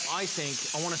is where I think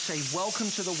I want to say welcome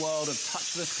to the world of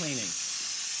touchless cleaning.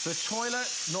 The toilet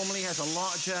normally has a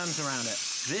lot of germs around it.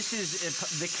 This is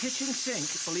the kitchen sink,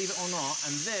 believe it or not,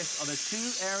 and this are the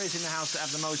 2 areas in the house that have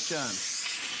the most germs.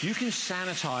 You can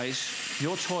sanitize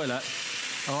your toilet,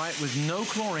 all right, with no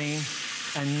chlorine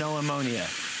and no ammonia.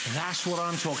 That's what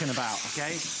I'm talking about,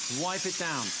 okay? Wipe it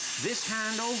down. This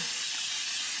handle,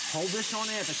 hold this on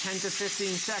here for 10 to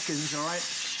 15 seconds, all right?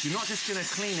 You're not just gonna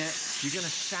clean it, you're gonna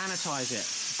sanitize it.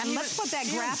 And let's put that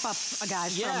graph up,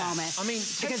 guys, for a moment. I mean,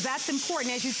 because that's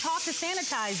important. As you talk to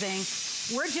sanitizing,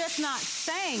 we're just not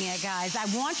saying it, guys. I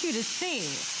want you to see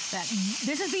that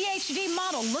this is the HD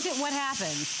model. Look at what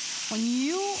happens. When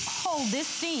you hold this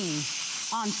steam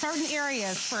on certain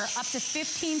areas for up to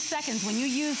 15 seconds, when you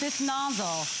use this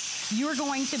nozzle, you're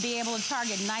going to be able to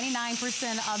target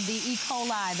 99% of the E.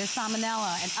 coli, the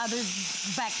salmonella, and other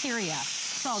bacteria.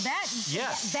 So that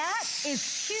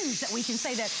is huge that we can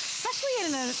say that, especially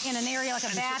in an area like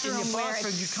a bathroom where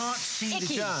you can't see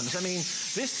icky. the germs. I mean,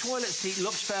 this toilet seat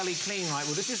looks fairly clean, right?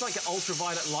 Well, this is like an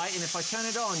ultraviolet light, and if I turn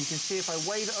it on, you can see if I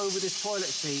wave it over this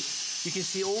toilet seat, you can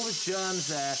see all the germs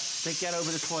there that get over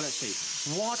the toilet seat.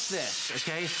 Watch this,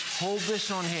 okay? Hold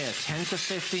this on here, 10 to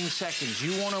 15 seconds.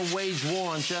 You want to wage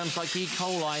war on germs like E.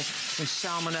 coli and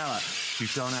salmonella. You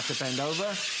don't have to bend over.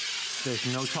 There's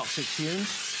no toxic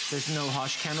fumes. There's no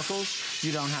harsh chemicals.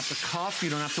 You don't have to cough. You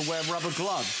don't have to wear rubber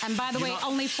gloves. And by the way,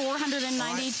 only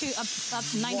 492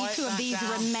 of these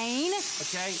remain.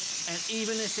 Okay, and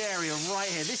even this area right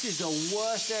here, this is the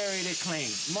worst area to clean.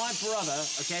 My brother,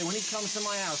 okay, when he comes to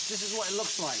my house, this is what it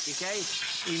looks like, okay?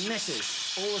 He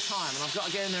misses all the time, and I've got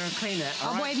to get in there and clean it.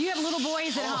 Oh, boy, if you have little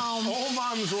boys at home. All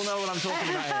mums will know what I'm talking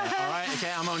about here, all right?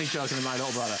 Okay, I'm only joking with my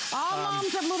little brother. All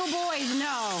moms of little boys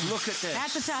know. Look at this.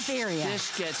 That's a tough area.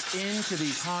 This gets into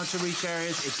these hard-to-reach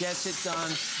areas. It gets it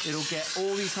done. It'll get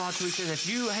all these hard-to-reach areas.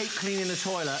 If you hate cleaning the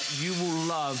toilet, you will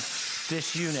love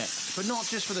this unit. But not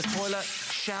just for the toilet,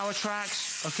 shower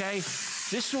tracks, okay?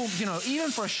 This will, you know,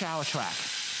 even for a shower track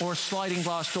or a sliding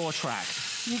glass door track,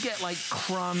 you get like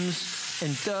crumbs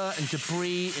and dirt and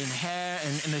debris and hair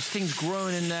and there's things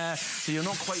growing in there that you're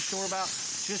not quite sure about.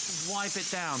 Just wipe it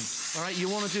down, all right? You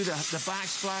want to do the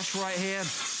backsplash right here.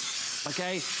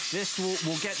 Okay, this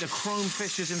will get the chrome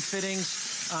fixtures and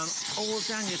fittings all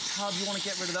down your tub. You want to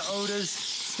get rid of the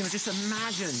odors. You know, just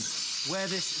imagine where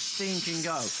this steam can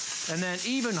go. And then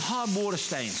even hard water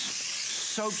stains,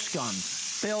 soap scum,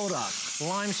 build-up,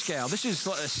 lime scale. This is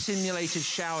like a simulated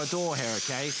shower door here,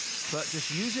 okay? But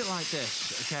just use it like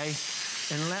this, okay?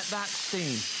 And let that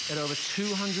steam at over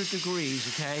 200 degrees,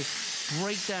 okay,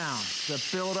 break down the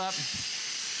build-up,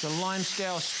 the lime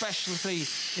scale, especially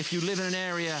if you live in an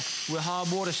area with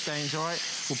hard water stains, all right?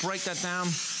 We'll break that down.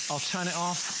 I'll turn it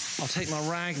off. I'll take my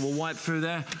rag. We'll wipe through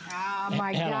there. Oh,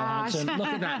 my gosh. Look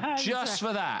at that. Just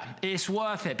for that, it's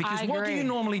worth it. Because what do you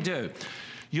normally do?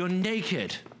 You're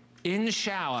naked in the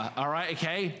shower, all right,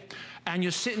 okay? And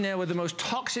you're sitting there with the most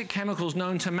toxic chemicals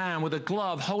known to man with a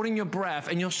glove, holding your breath,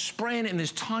 and you're spraying it in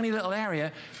this tiny little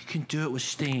area. You can do it with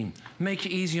steam. Make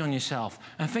it easy on yourself.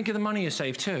 And think of the money you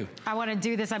save, too. I want to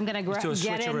do this. I'm going to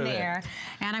get in there.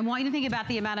 And I want you to think about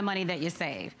the amount of money that you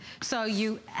save. So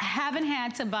you haven't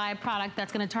had to buy a product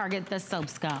that's going to target the soap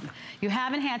scum. You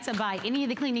haven't had to buy any of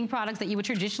the cleaning products that you would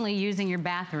traditionally use in your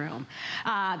bathroom.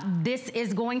 This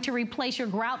is going to replace your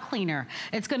grout cleaner.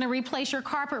 It's going to replace your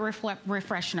carpet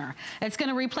refreshener. It's going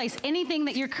to replace anything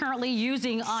that you're currently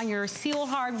using on your sealed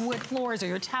hardwood floors or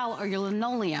your towel or your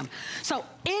linoleum. So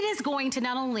it is going to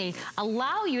not only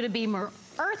allow you to be more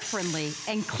earth-friendly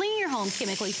and clean your home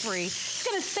chemically free, it's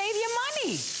going to save you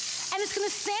money. And it's going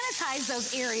to sanitize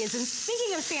those areas. And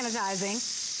speaking of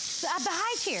sanitizing, the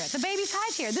high chair, the baby's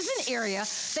high chair. This is an area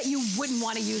that you wouldn't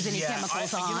want to use any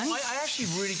chemicals on. You know, I actually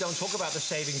really don't talk about the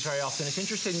savings very often. It's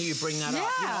interesting that you bring that up.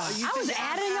 You know, I was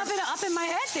adding up in my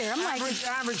head there. I'm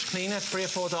average cleaner,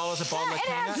 $3 or $4 a bottle of cleaner. It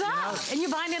adds up. You know? And you're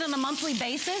buying it on a monthly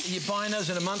basis? You're buying those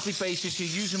on a monthly basis. You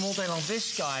use them all day long.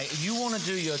 This guy, you want to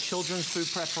do your children's food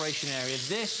preparation area.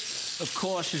 This, of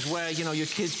course, is where, you know, your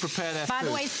kids prepare their food. By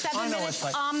the way, 7 minutes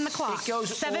on the clock. It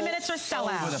goes 7 minutes or sell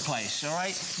out. All over the place, all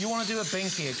right? You want to do a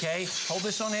binky, okay? Hold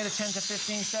this on here to 10 to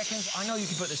 15 seconds. I know you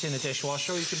can put this in the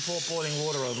dishwasher, or you can pour boiling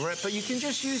water over it, but you can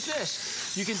just use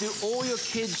this. You can do all your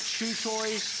kids' chew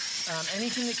toys,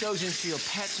 anything that goes into your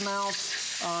pet's mouth.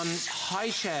 High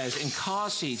chairs and car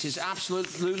seats is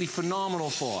absolutely phenomenal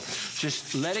for.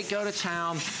 Just let it go to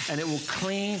town and it will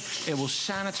clean, it will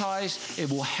sanitize, it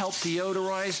will help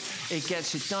deodorize. It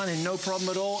gets it done and no problem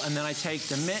at all. And then I take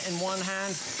the mitt in one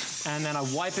hand and then I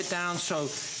wipe it down. So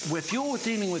if you're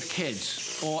dealing with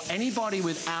kids or anybody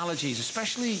with allergies,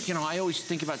 especially, you know, I always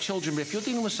think about children, but if you're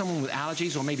dealing with someone with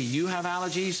allergies or maybe you have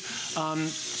allergies,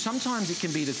 sometimes it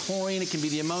can be the chlorine, it can be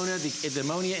the ammonia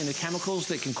in the chemicals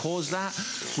that can cause that.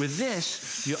 With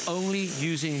this, you're only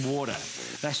using water.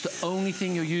 That's the only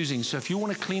thing you're using. So if you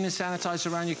want to clean and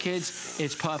sanitize around your kids,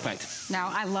 it's perfect.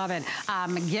 Now, I love it.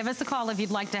 Give us a call if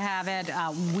you'd like to have it.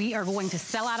 We are going to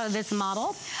sell out of this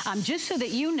model. Just so that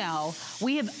you know,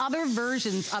 we have other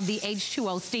versions of the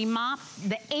H2O steam mop.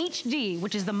 The HD,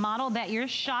 which is the model that you're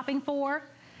shopping for,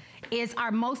 is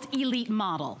our most elite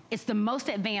model. It's the most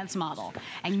advanced model.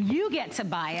 And you get to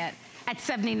buy it at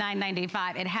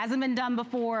 $79.95. It hasn't been done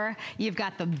before. You've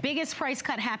got the biggest price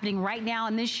cut happening right now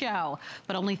in this show,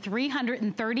 but only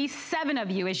 337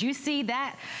 of you. As you see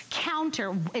that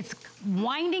counter, it's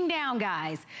winding down,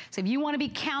 guys. So if you want to be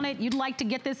counted, you'd like to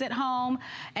get this at home,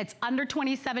 it's under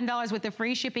 $27 with the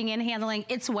free shipping and handling.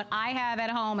 It's what I have at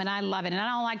home and I love it. And I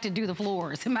don't like to do the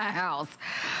floors in my house,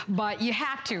 but you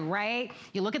have to, right?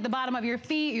 You look at the bottom of your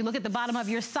feet, you look at the bottom of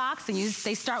your socks and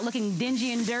they start looking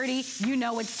dingy and dirty, you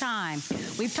know it's time.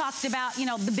 We've talked about, you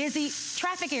know, the busy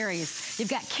traffic areas. You've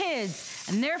got kids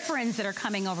and their friends that are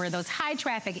coming over those high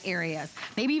traffic areas,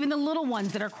 maybe even the little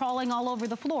ones that are crawling all over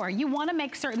the floor. You want to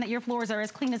make certain that your floors are as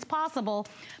clean as possible,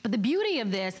 but the beauty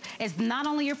of this is not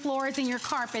only your floors and your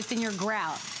carpets and your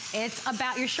grout, it's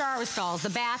about your shower stalls, the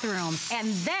bathrooms, and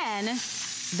then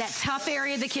that tough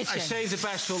area, the kitchen. I saved the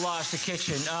best for last, the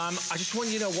kitchen. I just want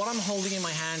you to know what I'm holding in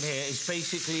my hand here is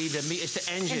basically it's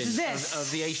the engine of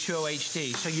the H2O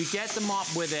HD. So you get the mop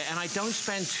with it, and I don't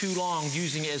spend too long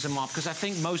using it as a mop because I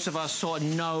think most of us sort of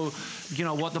know, you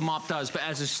know, what the mop does. But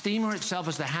as a steamer itself,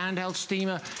 as the handheld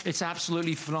steamer, it's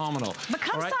absolutely phenomenal. But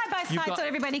come side by side so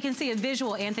everybody can see a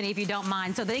visual, Anthony, if you don't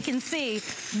mind, so they can see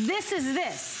this is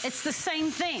this. It's the same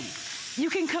thing. You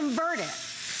can convert it.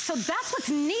 So that's what's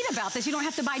neat about this. You don't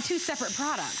have to buy two separate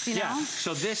products, you know? Yeah,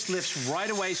 so this lifts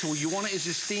right away. So you want it as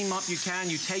a steam up, you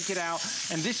can, you take it out.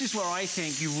 And this is where I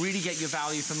think you really get your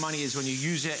value for money is when you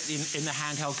use it in the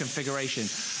handheld configuration,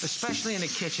 especially in the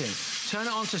kitchen. Turn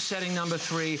it on to setting number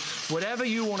 3. Whatever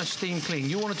you want to steam clean.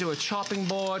 You want to do a chopping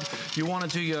board, you want to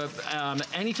do your,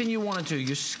 anything you want to do.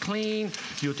 You're clean,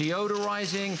 you're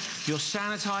deodorizing, you're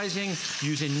sanitizing,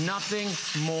 using nothing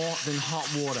more than hot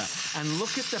water. And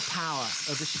look at the power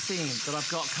of the steam that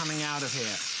I've got coming out of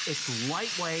here. It's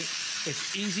lightweight,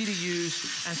 It's easy to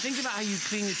use. And think about how you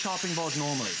clean your chopping board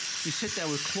normally. You sit there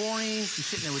with chlorine, you're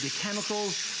sitting there with your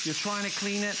chemicals, you're trying to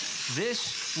clean it.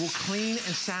 This will clean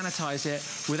and sanitize it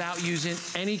without using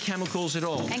any chemicals at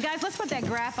all. And guys, let's put that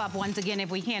graph up once again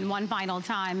if we can, one final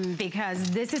time,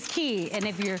 because this is key. And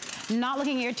if you're not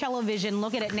looking at your television,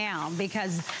 look at it now,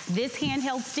 because this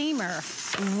handheld steamer,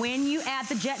 when you add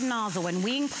the jet nozzle, and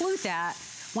we include that,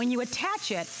 when you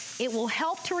attach it, it will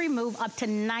help to remove up to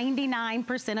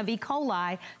 99% of E.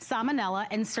 coli, salmonella,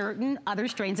 and certain other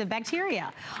strains of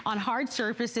bacteria on hard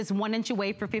surfaces 1 inch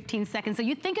away for 15 seconds. So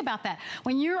you think about that.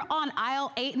 When you're on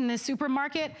aisle 8 in the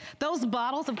supermarket, those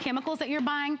bottles of chemicals that you're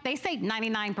buying, they say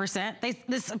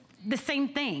 99%. The same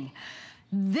thing.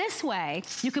 This way,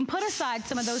 you can put aside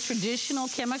some of those traditional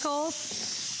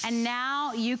chemicals, and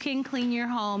now you can clean your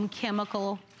home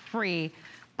chemical-free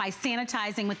by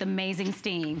sanitizing with amazing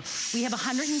steam. We have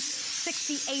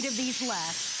 168 of these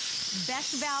left.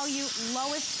 Best value,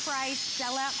 lowest price,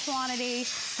 sellout quantity,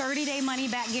 30-day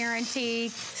money-back guarantee.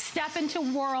 Step into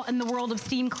in the world of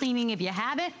steam cleaning if you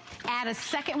have it. Add a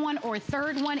second one or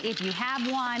third one if you have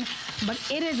one. But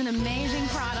it is an amazing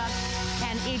product.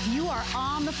 And if you are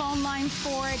on the phone lines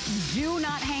for it, do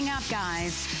not hang up,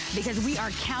 guys, because we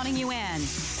are counting you in.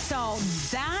 So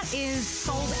that is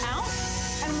sold out.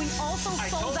 And we also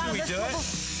sold out of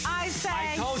this.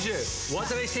 I told you. What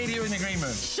did I say to you in the green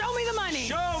room? Show me the money.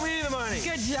 Show me the money.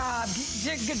 Good job.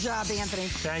 Good job, Anthony.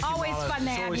 Thank you, Always Marla. fun to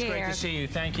have you. It's always great to see you.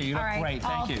 Thank you. You look great.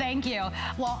 Thank you. Thank you.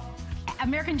 Well,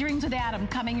 American Dreams with Adam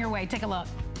coming your way. Take a look.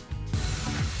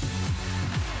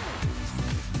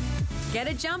 Get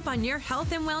a jump on your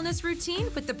health and wellness routine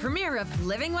with the premiere of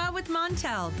Living Well with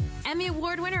Montel. Emmy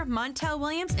Award winner Montel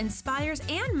Williams inspires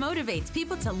and motivates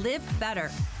people to live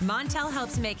better. Montel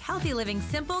helps make healthy living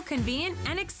simple, convenient,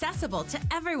 and accessible to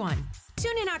everyone.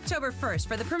 Tune in October 1st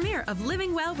for the premiere of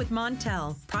Living Well with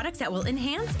Montel. Products that will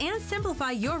enhance and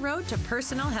simplify your road to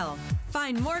personal health.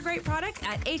 Find more great products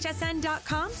at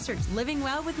hsn.com. Search Living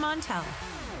Well with Montel.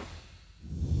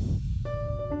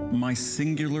 My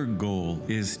singular goal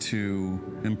is to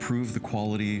improve the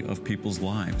quality of people's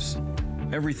lives.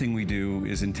 Everything we do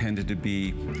is intended to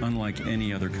be unlike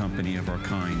any other company of our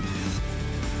kind.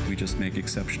 We just make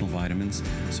exceptional vitamins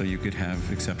so you could have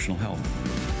exceptional health.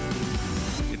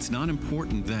 It's not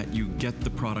important that you get the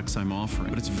products I'm offering,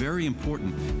 but it's very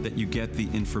important that you get the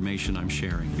information I'm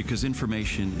sharing, because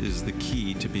information is the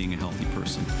key to being a healthy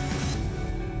person.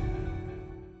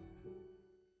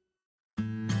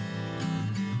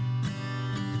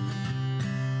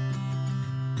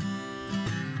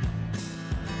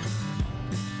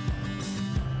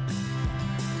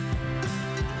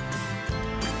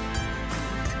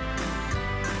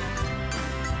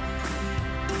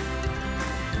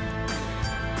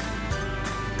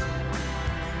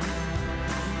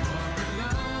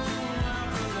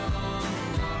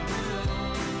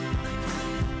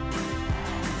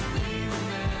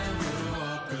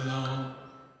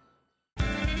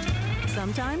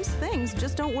 Sometimes things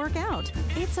just don't work out.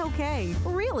 It's okay,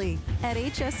 really. At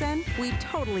HSN, we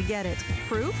totally get it.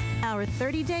 Proof? Our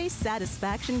 30-day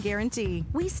satisfaction guarantee.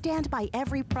 We stand by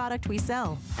every product we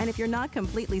sell. And if you're not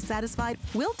completely satisfied,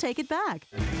 we'll take it back.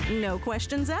 No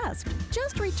questions asked.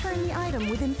 Just return the item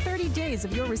within 30 days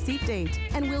of your receipt date,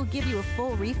 and we'll give you a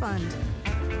full refund.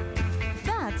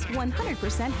 That's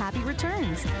 100% happy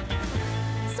returns.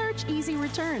 Search Easy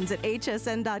Returns at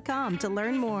hsn.com to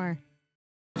learn more.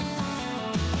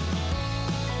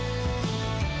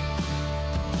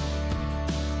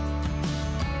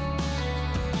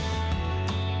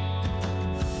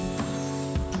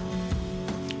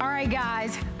 All right,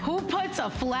 guys, who puts a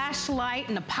flashlight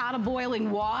in a pot of boiling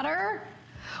water?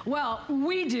 Well,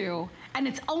 we do, and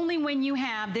it's only when you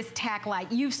have this tack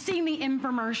light. You've seen the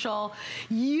infomercial.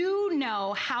 You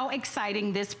know how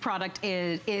exciting this product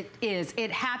is.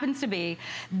 It happens to be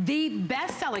the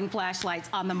best-selling flashlights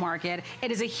on the market.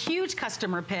 It is a huge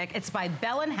customer pick. It's by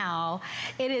Bell & Howell.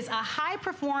 It is a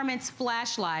high-performance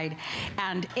flashlight,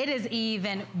 and it is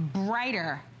even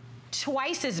brighter,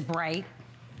 twice as bright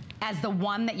as the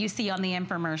one that you see on the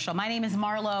infomercial. My name is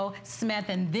Marlo Smith,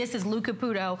 and this is Lou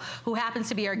Caputo, who happens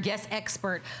to be our guest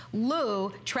expert.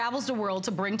 Lou travels the world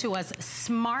to bring to us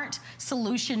smart,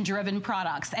 solution-driven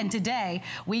products. And today,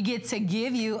 we get to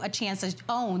give you a chance to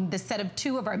own the set of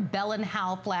 2 of our Bell &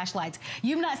 Howell flashlights.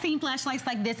 You've not seen flashlights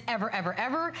like this ever, ever,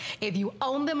 ever. If you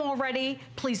own them already,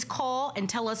 please call and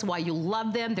tell us why you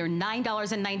love them. They're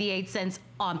 $9.98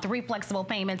 on 3 flexible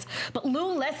payments. But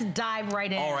Lou, let's dive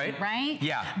right in. All right. Right?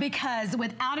 Yeah. Because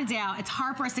without a doubt, it's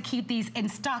hard for us to keep these in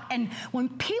stock. And when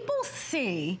people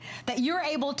see that you're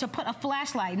able to put a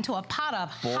flashlight into a pot of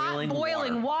hot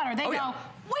boiling water, they go,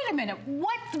 Wait a minute,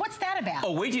 what's that about?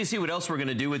 Oh, wait till you see what else we're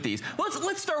gonna do with these.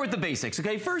 Let's start with the basics,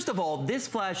 okay? First of all, this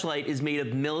flashlight is made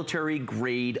of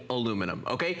military-grade aluminum,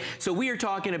 okay? So we are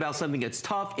talking about something that's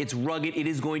tough, it's rugged, it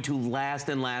is going to last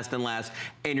and last and last,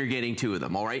 and you're getting 2 of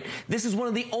them, all right? This is one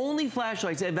of the only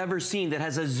flashlights I've ever seen that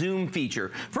has a zoom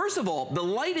feature. First of all, the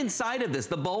light inside of this,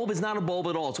 the bulb is not a bulb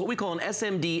at all. It's what we call an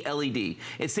SMD LED.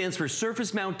 It stands for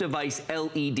Surface Mount Device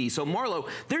LED. So Marlo,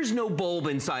 there's no bulb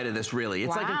inside of this really.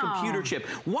 It's like a computer chip.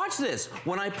 Watch this.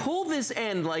 When I pull this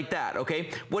end like that, okay,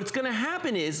 what's gonna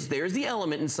happen is, there's the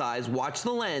element in size, watch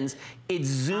the lens, it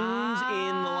zooms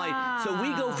in the light. So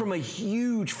we go from a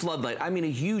huge floodlight, I mean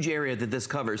a huge area that this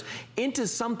covers, into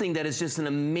something that is just an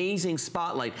amazing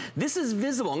spotlight. This is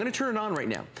visible. I'm gonna turn it on right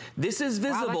now. This is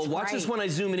visible. Wow, watch this when I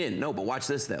zoom it in. No, but watch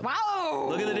this though. Wow!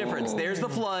 Look at the difference. There's the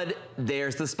flood,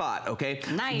 there's the spot, okay?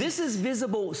 Nice. This is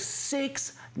visible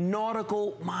 6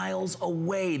 nautical miles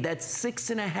away. That's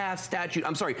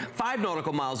 5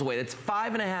 nautical miles away. That's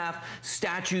 5.5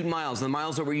 statute miles, the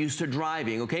miles that we're used to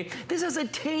driving, okay? This has a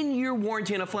 10-year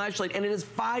warranty on a flashlight, and it has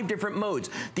 5 different modes.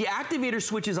 The activator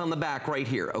switch is on the back right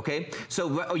here, okay?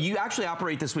 So you actually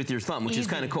operate this with your thumb, which is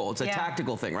kind of cool. It's a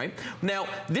tactical thing, right? Now,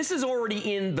 this is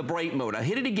already in the bright mode. I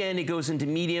hit it again, it goes into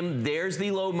medium. There's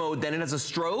the low mode. Then it has a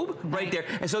strobe right there.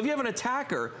 And so if you have an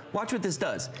attacker, watch what this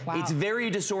does. Wow. It's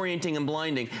very disorienting and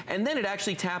blinding. And then it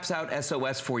actually taps out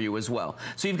SOS for you as well.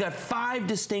 So you've got 5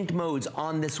 distinct modes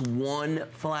on this one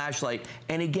flashlight.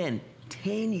 And again,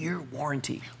 10-year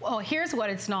warranty. Well, here's what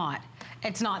it's not.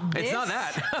 It's not this. It's not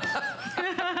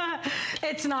that.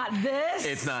 It's not this.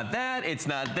 It's not that. It's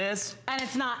not this. And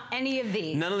it's not any of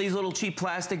these. None of these little cheap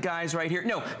plastic guys right here.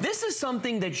 No, this is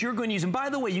something that you're going to use. And by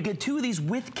the way, you get 2 of these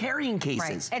with carrying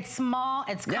cases. Right. It's small,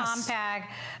 it's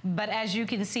compact, but as you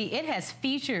can see, it has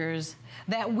features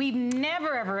that we've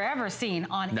never, ever seen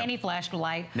on any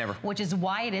flashlight. Never. Which is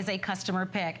why it is a customer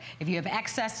pick. If you have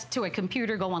access to a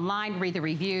computer, go online, read the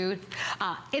review.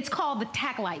 It's called the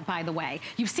Tac Light, by the way.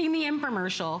 You've seen the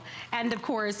infomercial, and of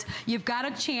course, you've got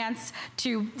a chance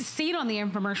to see it on the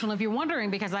infomercial. And if you're wondering,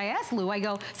 because I asked Lou, I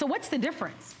go, so what's the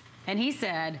difference? And he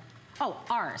said, oh,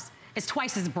 ours. It's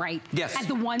twice as bright as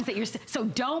the ones that you're... So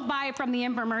don't buy it from the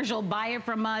infomercial. Buy it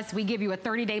from us. We give you a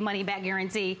 30-day money-back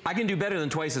guarantee. I can do better than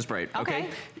twice as bright, okay?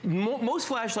 Most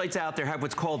flashlights out there have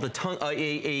what's called a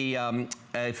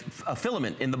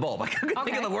filament in the bulb. I can't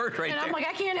think of the word right there. And I'm like,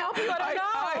 I can't help you, I don't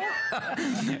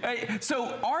know.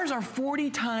 So ours are 40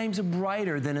 times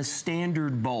brighter than a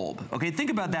standard bulb. Okay, think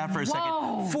about that for a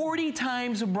second. 40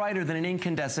 times brighter than an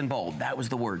incandescent bulb. That was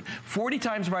the word. 40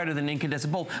 times brighter than an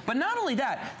incandescent bulb. But not only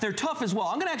that, they're tough as well.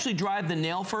 I'm gonna actually drive the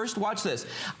nail first. Watch this.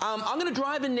 I'm gonna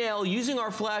drive a nail using our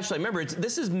flashlight. Remember,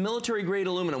 this is military-grade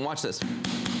aluminum. Watch this.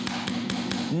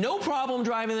 No problem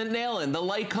driving the nail in. The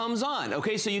light comes on,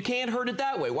 okay? So you can't hurt it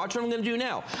that way. Watch what I'm gonna do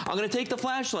now. I'm gonna take the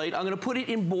flashlight, I'm gonna put it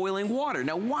in boiling water.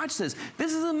 Now watch this.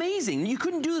 This is amazing. You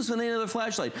couldn't do this with any other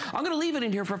flashlight. I'm gonna leave it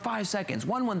in here for 5 seconds.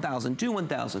 1 1,000, 2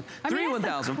 1,000, 3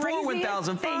 1,000, 4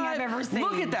 1,000, 5.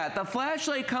 Look at that. The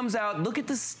flashlight comes out. Look at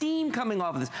the steam coming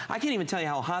off of this. I can't even tell you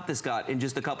how hot this got in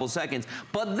just a couple seconds.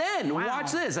 But then,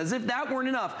 watch this. As if that weren't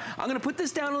enough, I'm gonna put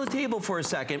this down on the table for a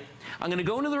second. I'm gonna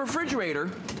go into the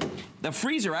refrigerator, the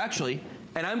freezer actually,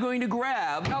 and I'm going to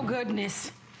grab... Oh,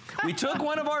 goodness. We took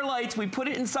one of our lights, we put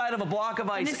it inside of a block of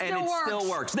ice, and it still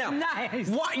works. Now,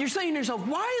 you're saying to yourself,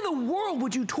 why in the world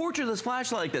would you torture this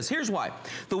flashlight like this? Here's why.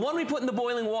 The one we put in the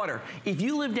boiling water, if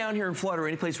you live down here in Florida or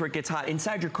any place where it gets hot,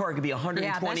 inside your car it could be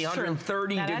 120,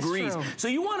 130 degrees. So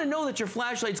you want to know that your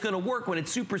flashlight's going to work when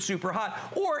it's super, super hot,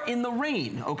 or in the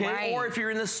rain, okay? Or if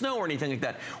you're in the snow or anything like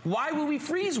that. Why would we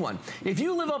freeze one? If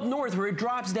you live up north where it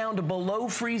drops down to below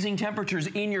freezing temperatures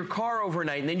in your car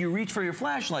overnight, and then you reach for your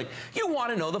flashlight, you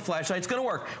want to know the flashlight's gonna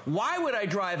work. Why would I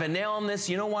drive a nail on this?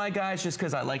 You know why, guys? Just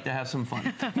because I like to have some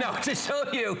fun. No, to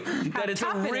show you that it's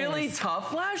a really tough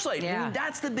flashlight. I mean,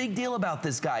 that's the big deal about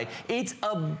this guy. It's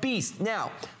a beast.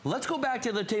 Now, let's go back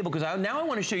to the table, because now I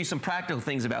want to show you some practical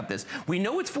things about this. We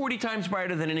know it's 40 times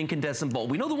brighter than an incandescent bulb.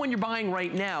 We know the one you're buying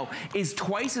right now is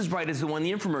twice as bright as the one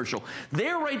in the infomercial.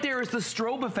 There, right there, is the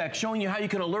strobe effect, showing you how you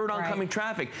can alert oncoming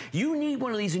traffic. You need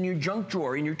one of these in your junk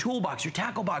drawer, in your toolbox, your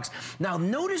tackle box. Now,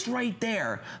 notice right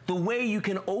there the way you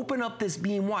can open up this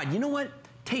beam wide. You know what?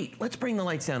 Tate, let's bring the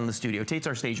lights down in the studio. Tate's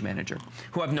our stage manager,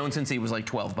 who I've known since he was like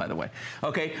 12, by the way.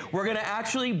 Okay, we're gonna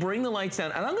actually bring the lights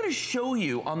down, and I'm gonna show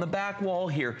you on the back wall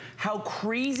here how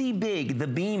crazy big the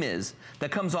beam is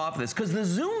that comes off this, because the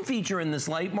zoom feature in this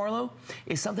light, Marlo,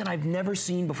 is something I've never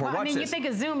seen before. Well, Watch this. You think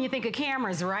of zoom, you think of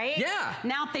cameras, right? Yeah.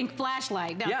 Now think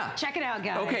flashlight. Now, check it out,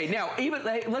 guys. Okay, now,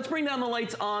 let's bring down the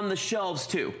lights on the shelves,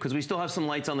 too, because we still have some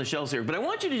lights on the shelves here. But I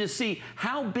want you to just see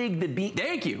how big the beam,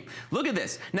 thank you. Look at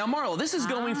this. Now, Marlo, this is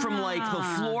going from like the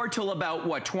floor till about,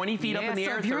 what, 20 feet up in the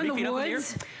air, 30 feet up in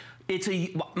the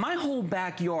air? My whole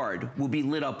backyard will be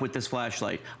lit up with this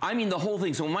flashlight. I mean, the whole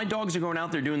thing. So when my dogs are going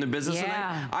out there doing their business at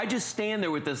night, I just stand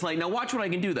there with this light. Now, watch what I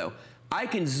can do, though. I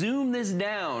can zoom this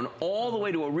down all the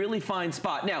way to a really fine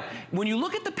spot. Now, when you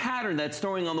look at the pattern that's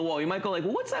throwing on the wall, you might go like,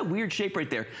 well, what's that weird shape right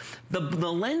there? The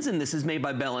lens in this is made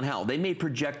by Bell & Howell. They made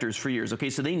projectors for years, okay?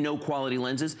 So they know quality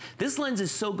lenses. This lens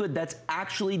is so good, that's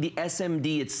actually the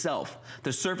SMD itself,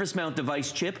 the surface mount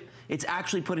device chip. It's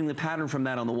actually putting the pattern from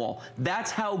that on the wall.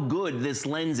 That's how good this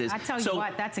lens is. I tell you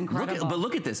what, that's incredible. But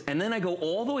look at this. And then I go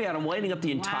all the way out. I'm lighting up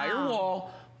the entire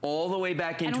wall, all the way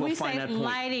back into a finite point.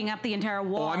 Lighting up the entire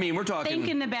wall. Oh, I mean, we're talking...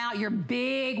 Thinking about your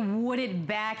big wooded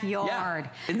backyard. Yeah.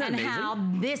 Isn't that amazing? How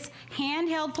this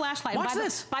handheld flashlight... Watch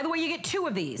this. By the way, you get 2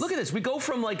 of these. Look at this. We go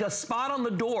from like a spot on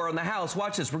the door on the house.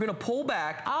 Watch this. We're going to pull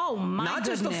back. Oh, my Not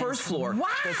just the first floor. Wow.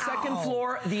 The second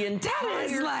floor, the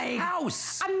entire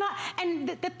house. I'm not... And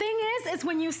the thing is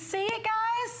when you see it,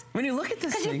 guys... When you look at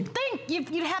this thing... Because you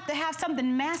think you'd have to have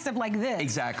something massive like this.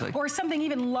 Exactly. Or something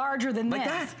even larger than this. Like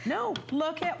that. No.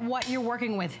 Look at what you're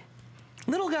working with.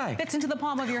 Little guy. Fits into the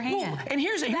palm of your hand. Well,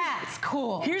 and that's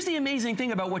cool. Here's the amazing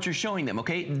thing about what you're showing them,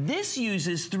 okay? This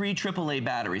uses 3 AAA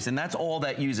batteries, and that's all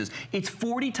that uses. It's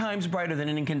 40 times brighter than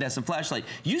an incandescent flashlight.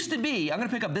 Used to be, I'm gonna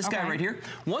pick up this guy right here.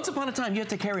 Once upon a time, you had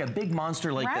to carry a big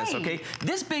monster like this, okay?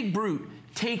 This big brute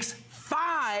takes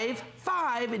 5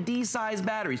 D-size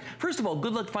batteries. First of all,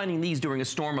 good luck finding these during a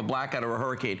storm, a blackout, or a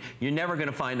hurricane. You're never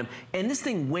gonna find them. And this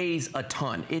thing weighs a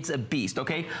ton. It's a beast,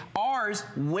 okay? Ours,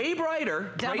 way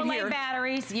brighter, double right here. A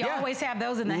batteries. You always have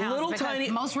those in the house. Little tiny.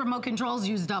 Most remote controls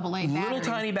use double A batteries.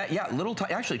 Little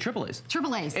tiny, actually AAAs.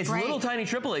 AAAs, It's little tiny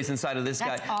AAAs inside of this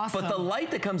guy. That's awesome. But the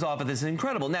light that comes off of this is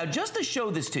incredible. Now, just to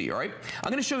show this to you, all right? I'm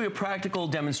gonna show you a practical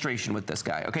demonstration with this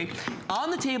guy, okay?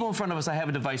 On the table in front of us, I have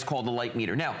a device called the light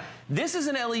meter. Now, this is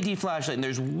an LED flashlight, and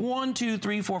there's 1, 2,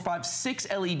 3, 4, 5, 6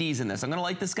 LEDs in this. I'm gonna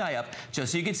light this guy up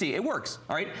just so you can see it works,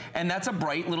 all right? And that's a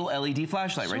bright little LED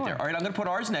flashlight right there. All right, I'm gonna put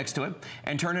ours next to it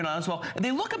and turn it on as well. And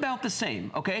they look about the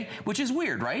same, okay? Which is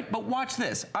weird, right? But watch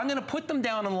this. I'm gonna put them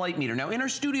down on the light meter. Now, in our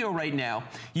studio right now,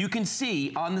 you can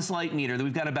see on this light meter that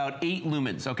we've got about 8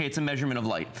 lumens, okay? It's a measurement of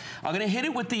light. I'm gonna hit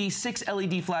it with the 6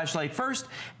 LED flashlight first,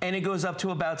 and it goes up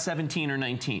to about 17 or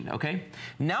 19, okay?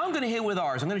 Now I'm gonna hit with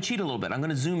ours. I'm gonna cheat a little bit. I'm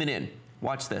gonna zoom it in.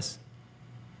 Watch this.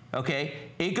 Okay,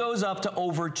 it goes up to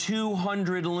over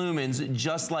 200 lumens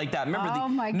just like that.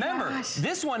 Remember,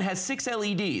 this one has 6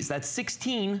 LEDs. That's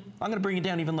 16. I'm gonna bring it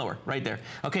down even lower, right there.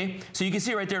 Okay, so you can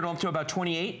see right there, up to about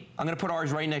 28. I'm gonna put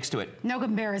ours right next to it. No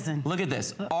comparison. Look at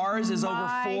this. Ours is over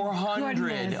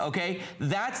 400, okay?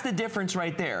 That's the difference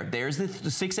right there. There's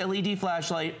the 6 LED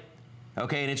flashlight.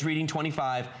 Okay, and it's reading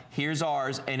 25. Here's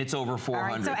ours, and it's over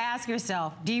 400. All right, so ask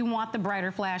yourself, do you want the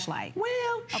brighter flashlight?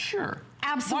 Well, sure.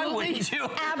 Absolutely. Why wouldn't you?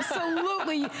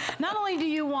 Absolutely. Not only do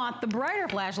you want the brighter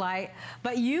flashlight,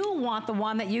 but you want the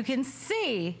one that you can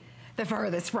see the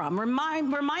furthest from.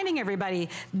 Reminding everybody,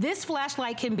 this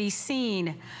flashlight can be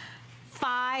seen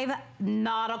 5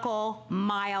 nautical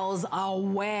miles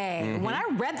away. When I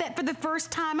read that for the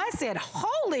first time, I said,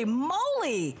 holy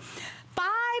moly. 5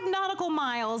 nautical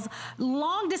miles,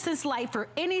 long distance light for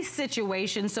any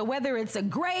situation. So whether it's a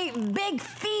great big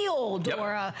field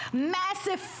or a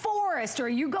massive forest, or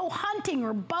you go hunting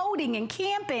or boating and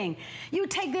camping, you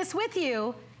take this with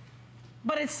you,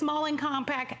 but it's small and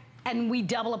compact, and we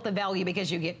double up the value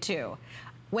because you get 2.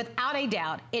 Without a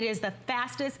doubt, it is the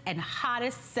fastest and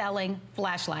hottest selling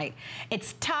flashlight.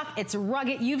 It's tough, it's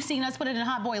rugged. You've seen us put it in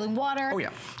hot boiling water. Oh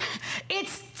yeah.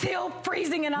 It's still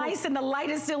freezing in ice and the light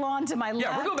is still on to my left.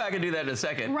 Yeah, we'll go back and do that in a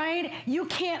second. Right? You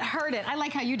can't hurt it. I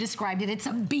like how you described it. It's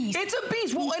a beast. It's a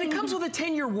beast. Well, and it comes with a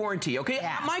 10-year warranty, okay?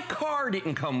 Yeah. My car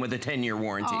didn't come with a 10-year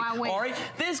warranty. Oh, I wish. All right?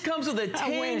 This comes with a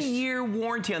 10-year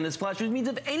warranty on this flash, which means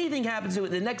if anything happens to it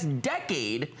in the next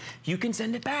decade, you can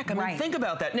send it back. I mean, think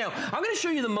about that. Now, I'm going to show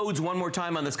you the modes one more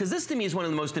time on this, because this to me is one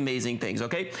of the most amazing things,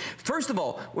 okay? First of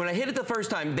all, when I hit it the first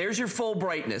time, there's your full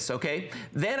brightness, okay?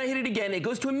 Then I hit it again. It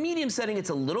goes to a medium setting. It's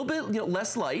a little little bit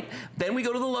less light. Then we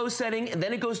go to the low setting, and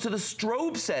then it goes to the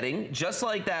strobe setting, just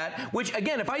like that. Which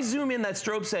again, if I zoom in that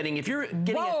strobe setting, if you're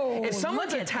getting if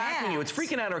someone's attacking you, it's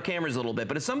freaking out our cameras a little bit.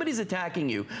 But if somebody's attacking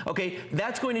you, okay,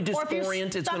 that's going to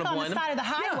disorient. It's going to blind them. On the side of the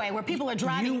highway where people are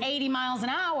driving 80 miles an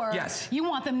hour. Yes. You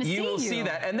want them to see you. You will see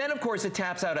that, and then of course it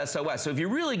taps out SOS. So if you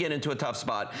really get into a tough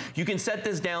spot, you can set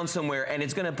this down somewhere, and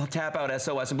it's going to tap out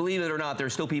SOS. And believe it or not,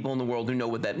 there's still people in the world who know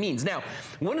what that means. Now,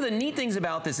 one of the neat things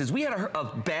about this is we had a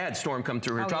bad storm come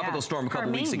through here, tropical storm a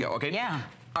couple weeks ago. Okay. Yeah.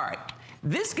 All right.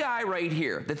 This guy right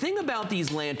here, the thing about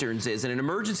these lanterns is in an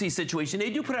emergency situation, they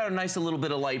do put out a nice little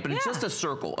bit of light, but it's just a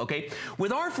circle, okay?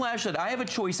 With our flashlight, I have a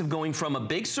choice of going from a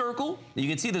big circle, you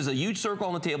can see there's a huge circle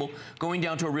on the table, going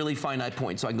down to a really finite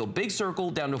point. So I can go big circle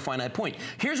down to a finite point.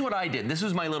 Here's what I did. This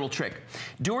was my little trick.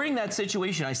 During that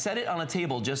situation, I set it on a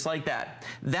table just like that.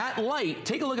 That light,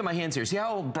 take a look at my hands here. See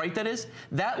how bright that is?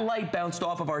 That light bounced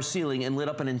off of our ceiling and lit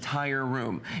up an entire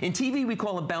room. In TV, we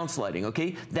call it bounce lighting,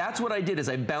 okay? That's what I did is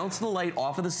I bounced the light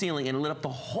off of the ceiling and it lit up the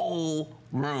whole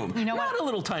room. You know what? Not a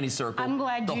little tiny circle. I'm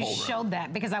glad you showed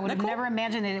that because I would have never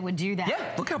imagined that it would do that.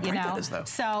 Yeah, look how bright that is though.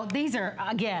 So these are,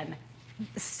 again,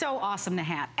 so awesome to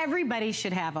have. Everybody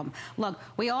should have them. Look,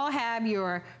 we all have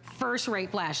your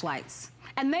first-rate flashlights.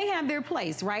 And they have their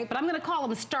place, right? But I'm gonna call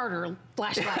them starter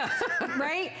flashlights,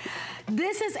 right?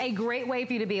 This is a great way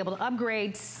for you to be able to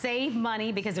upgrade, save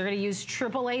money because they're gonna use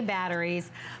AAA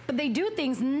batteries, but they do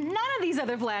things none of these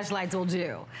other flashlights will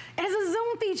do. It has a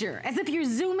zoom feature, as if you're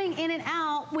zooming in and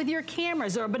out with your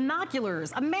cameras or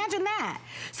binoculars. Imagine that.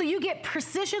 So you get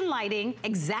precision lighting,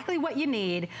 exactly what you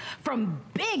need, from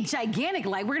big, gigantic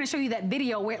light. We're gonna show you that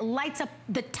video where it lights up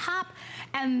the top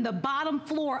and the bottom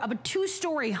floor of a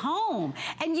 2-story home.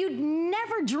 And you'd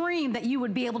never dream that you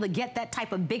would be able to get that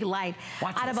type of big light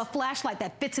out of a flashlight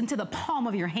that fits into the palm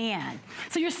of your hand.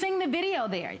 So you're seeing the video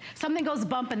there. Something goes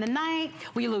bump in the night,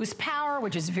 we lose power,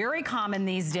 which is very common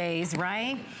these days,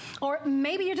 right? Or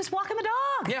maybe you're just walking the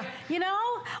dog, you know?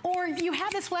 Or you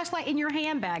have this flashlight in your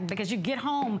handbag because you get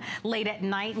home late at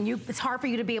night and it's hard for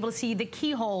you to be able to see the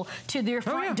keyhole to their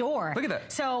front door. Look at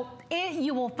that. So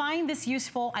you will find this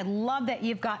useful. I love that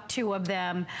you've got 2 of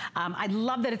them. I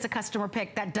love that it's a customer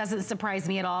pick. That doesn't surprise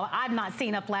me at all. I've not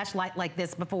seen a flashlight like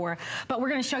this before, but we're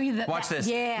gonna show you that. Watch this.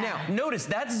 Yeah. Now, notice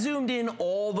that's zoomed in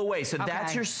all the way. So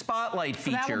that's your spotlight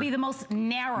feature. So that will be the most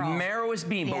narrowest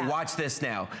beam, but watch this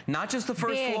now. Not just the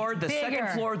first floor, the second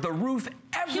floor, the roof,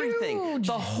 everything. Huge.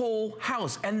 The whole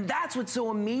house. And that's what's so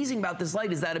amazing about this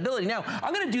light is that ability. Now,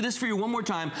 I'm gonna do this for you one more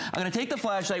time. I'm gonna take the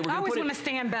flashlight. We're I gonna always put want to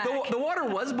stand back. The water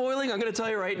was boiling. I'm gonna tell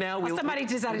you right now. Somebody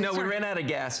just had to No, we ran out of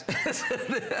gas.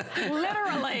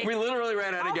 Literally. We literally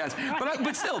ran out of gas.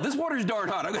 But still, this water's darn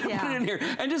hot. I'm gonna put it in here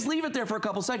and just leave it there for a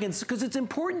couple seconds because it's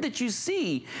important that you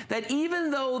see that even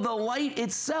though the light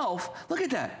itself, look at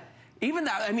that. Even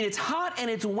that, I mean, it's hot and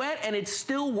it's wet and it's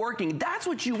still working. That's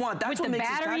what you want. That's what makes this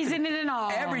tactical. With the batteries in it and all.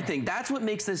 Everything. That's what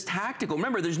makes this tactical.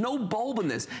 Remember, there's no bulb in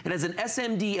this. It has an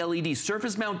SMD LED,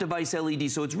 surface mount device LED,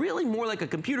 so it's really more like a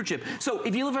computer chip. So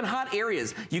if you live in hot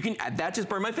areas, you can, that just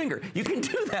burned my finger. You can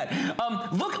do that.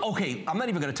 Look, okay, I'm not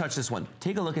even gonna touch this one.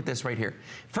 Take a look at this right here.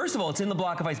 First of all, it's in the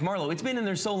block of ice. Marlo, it's been in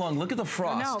there so long. Look at the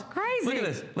frost. I know, crazy. Look at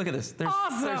this, look at this. There's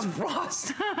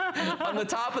frost on the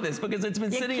top of this because it's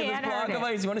been sitting in this block of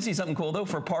ice. You wanna see something cool though?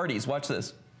 For parties. Watch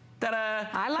this. Ta-da!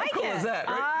 I like it. How cool is that,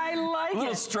 right? I like it. A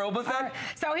little strobe effect. Right.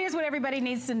 So here's what everybody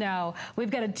needs to know. We've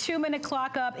got a 2-minute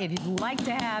clock up if you'd like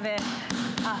to have it.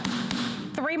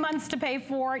 3 months to pay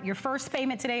for it. Your first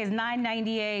payment today is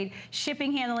 $9.98.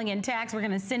 Shipping, handling, and tax. We're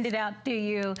gonna send it out to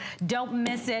you. Don't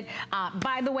miss it.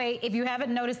 By the way, if you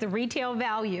haven't noticed the retail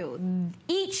value,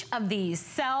 each of these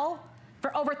sell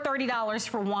for over $30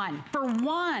 for one.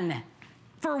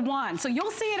 For one. So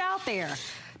you'll see it out there.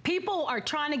 People are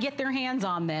trying to get their hands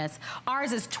on this.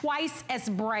 Ours is twice as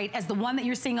bright as the one that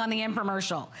you're seeing on the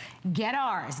infomercial. Get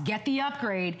ours, get the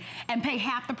upgrade, and pay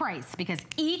half the price because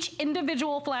each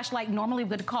individual flashlight normally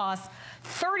would cost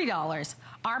 $30.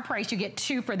 Our price, you get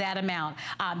 2 for that amount.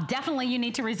 Definitely you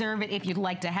need to reserve it if you'd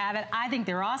like to have it. I think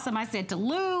they're awesome. I said to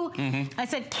Lou, I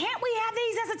said, can't we have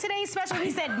these as a today's special?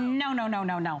 He said, no.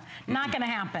 Not gonna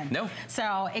happen. No.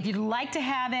 So if you'd like to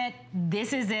have it,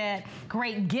 this is it.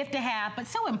 Great gift to have, but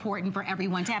so important for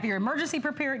everyone to have your emergency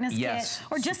preparedness kit.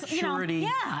 Or just, security.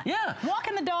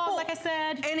 Walking the dog, like I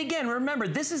said. And again, remember,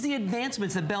 this is the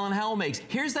advancements that Bell & Howell makes.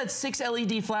 Here's that 6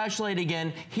 LED flashlight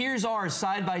again. Here's ours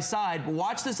side by side.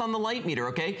 Watch this on the light meter,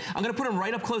 okay? I'm gonna put them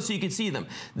right up close so you can see them.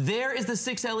 There is the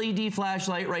 6 LED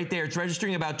flashlight right there. It's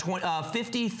registering about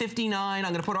 50, 59.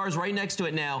 I'm gonna put ours right next to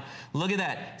it now. Look at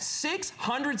that.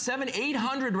 600, 700,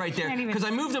 800 right there. Because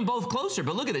I moved them both closer,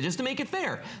 but look at it, just to make it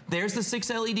fair. There's the 6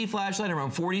 LED flashlight,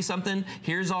 around 40 something.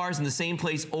 Here's ours in the same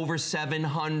place, over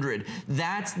 700.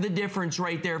 That's the difference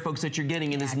right there, folks, that you're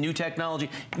getting in this new technology.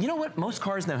 You know what? Most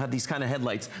cars now have these kind of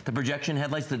headlights, the projection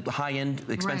headlights, the high-end,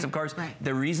 expensive cars. Right.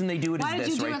 The reason they do it is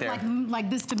this right there. Why did you do it like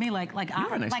this to me? Like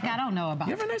I don't know about.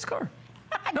 You have a nice car.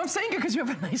 No, I'm saying it because you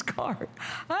have a nice car.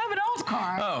 I have an old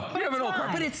car. Oh, you have an old car,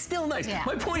 but it's still nice. Yeah.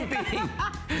 My point being,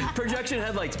 projection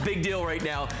headlights, big deal right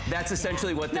now. That's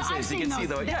essentially what this is. You can see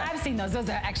those. Yeah, I've seen those. Those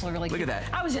are actually really Look cute. at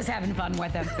that. I was just having fun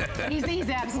with them. He's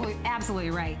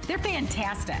absolutely right. They're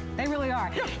fantastic. They really are.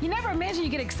 Yeah. You never imagine you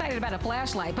get excited about a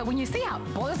flashlight, but when you see how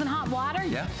it boils in hot water,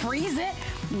 you freeze it,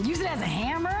 use it as a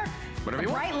hammer, whatever you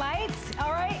want. Bright lights,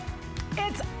 all right?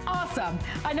 It's awesome.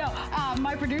 I know.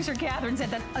 My producer, Catherine, said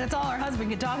that's all her husband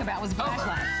could talk about was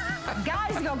flashlights.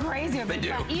 Guys go crazy over it,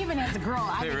 but even as a girl,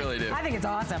 I think it's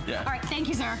awesome. Yeah. All right, thank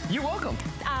you, sir. You're welcome.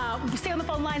 Stay on the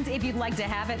phone lines if you'd like to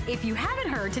have it. If you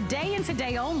haven't heard, today and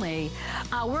today only,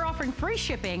 we're offering free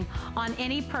shipping on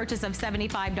any purchase of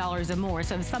 $75 or more.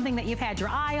 So if it's something that you've had your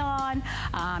eye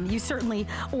on, you certainly,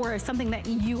 or something that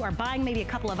you are buying maybe a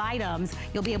couple of items,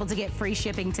 you'll be able to get free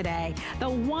shipping today. The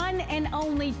one and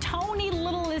only Tony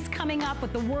Little is coming up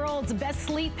with the world's best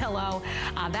sleep pillow.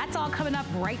 That's all coming up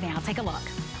right now. Take a look.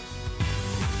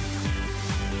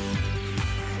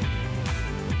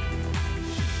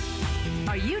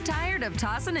 Are you tired of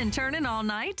tossing and turning all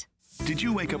night? Did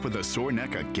you wake up with a sore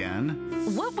neck again?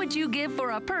 What would you give for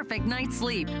a perfect night's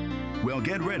sleep? Well,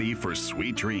 get ready for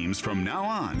sweet dreams from now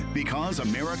on, because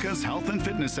America's health and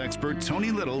fitness expert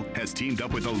Tony Little has teamed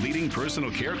up with the leading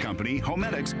personal care company,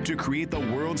 Homedics, to create the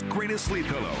world's greatest sleep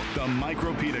pillow, the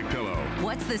Micropedic Pillow.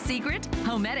 What's the secret?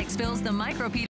 Homedics fills the Micropedic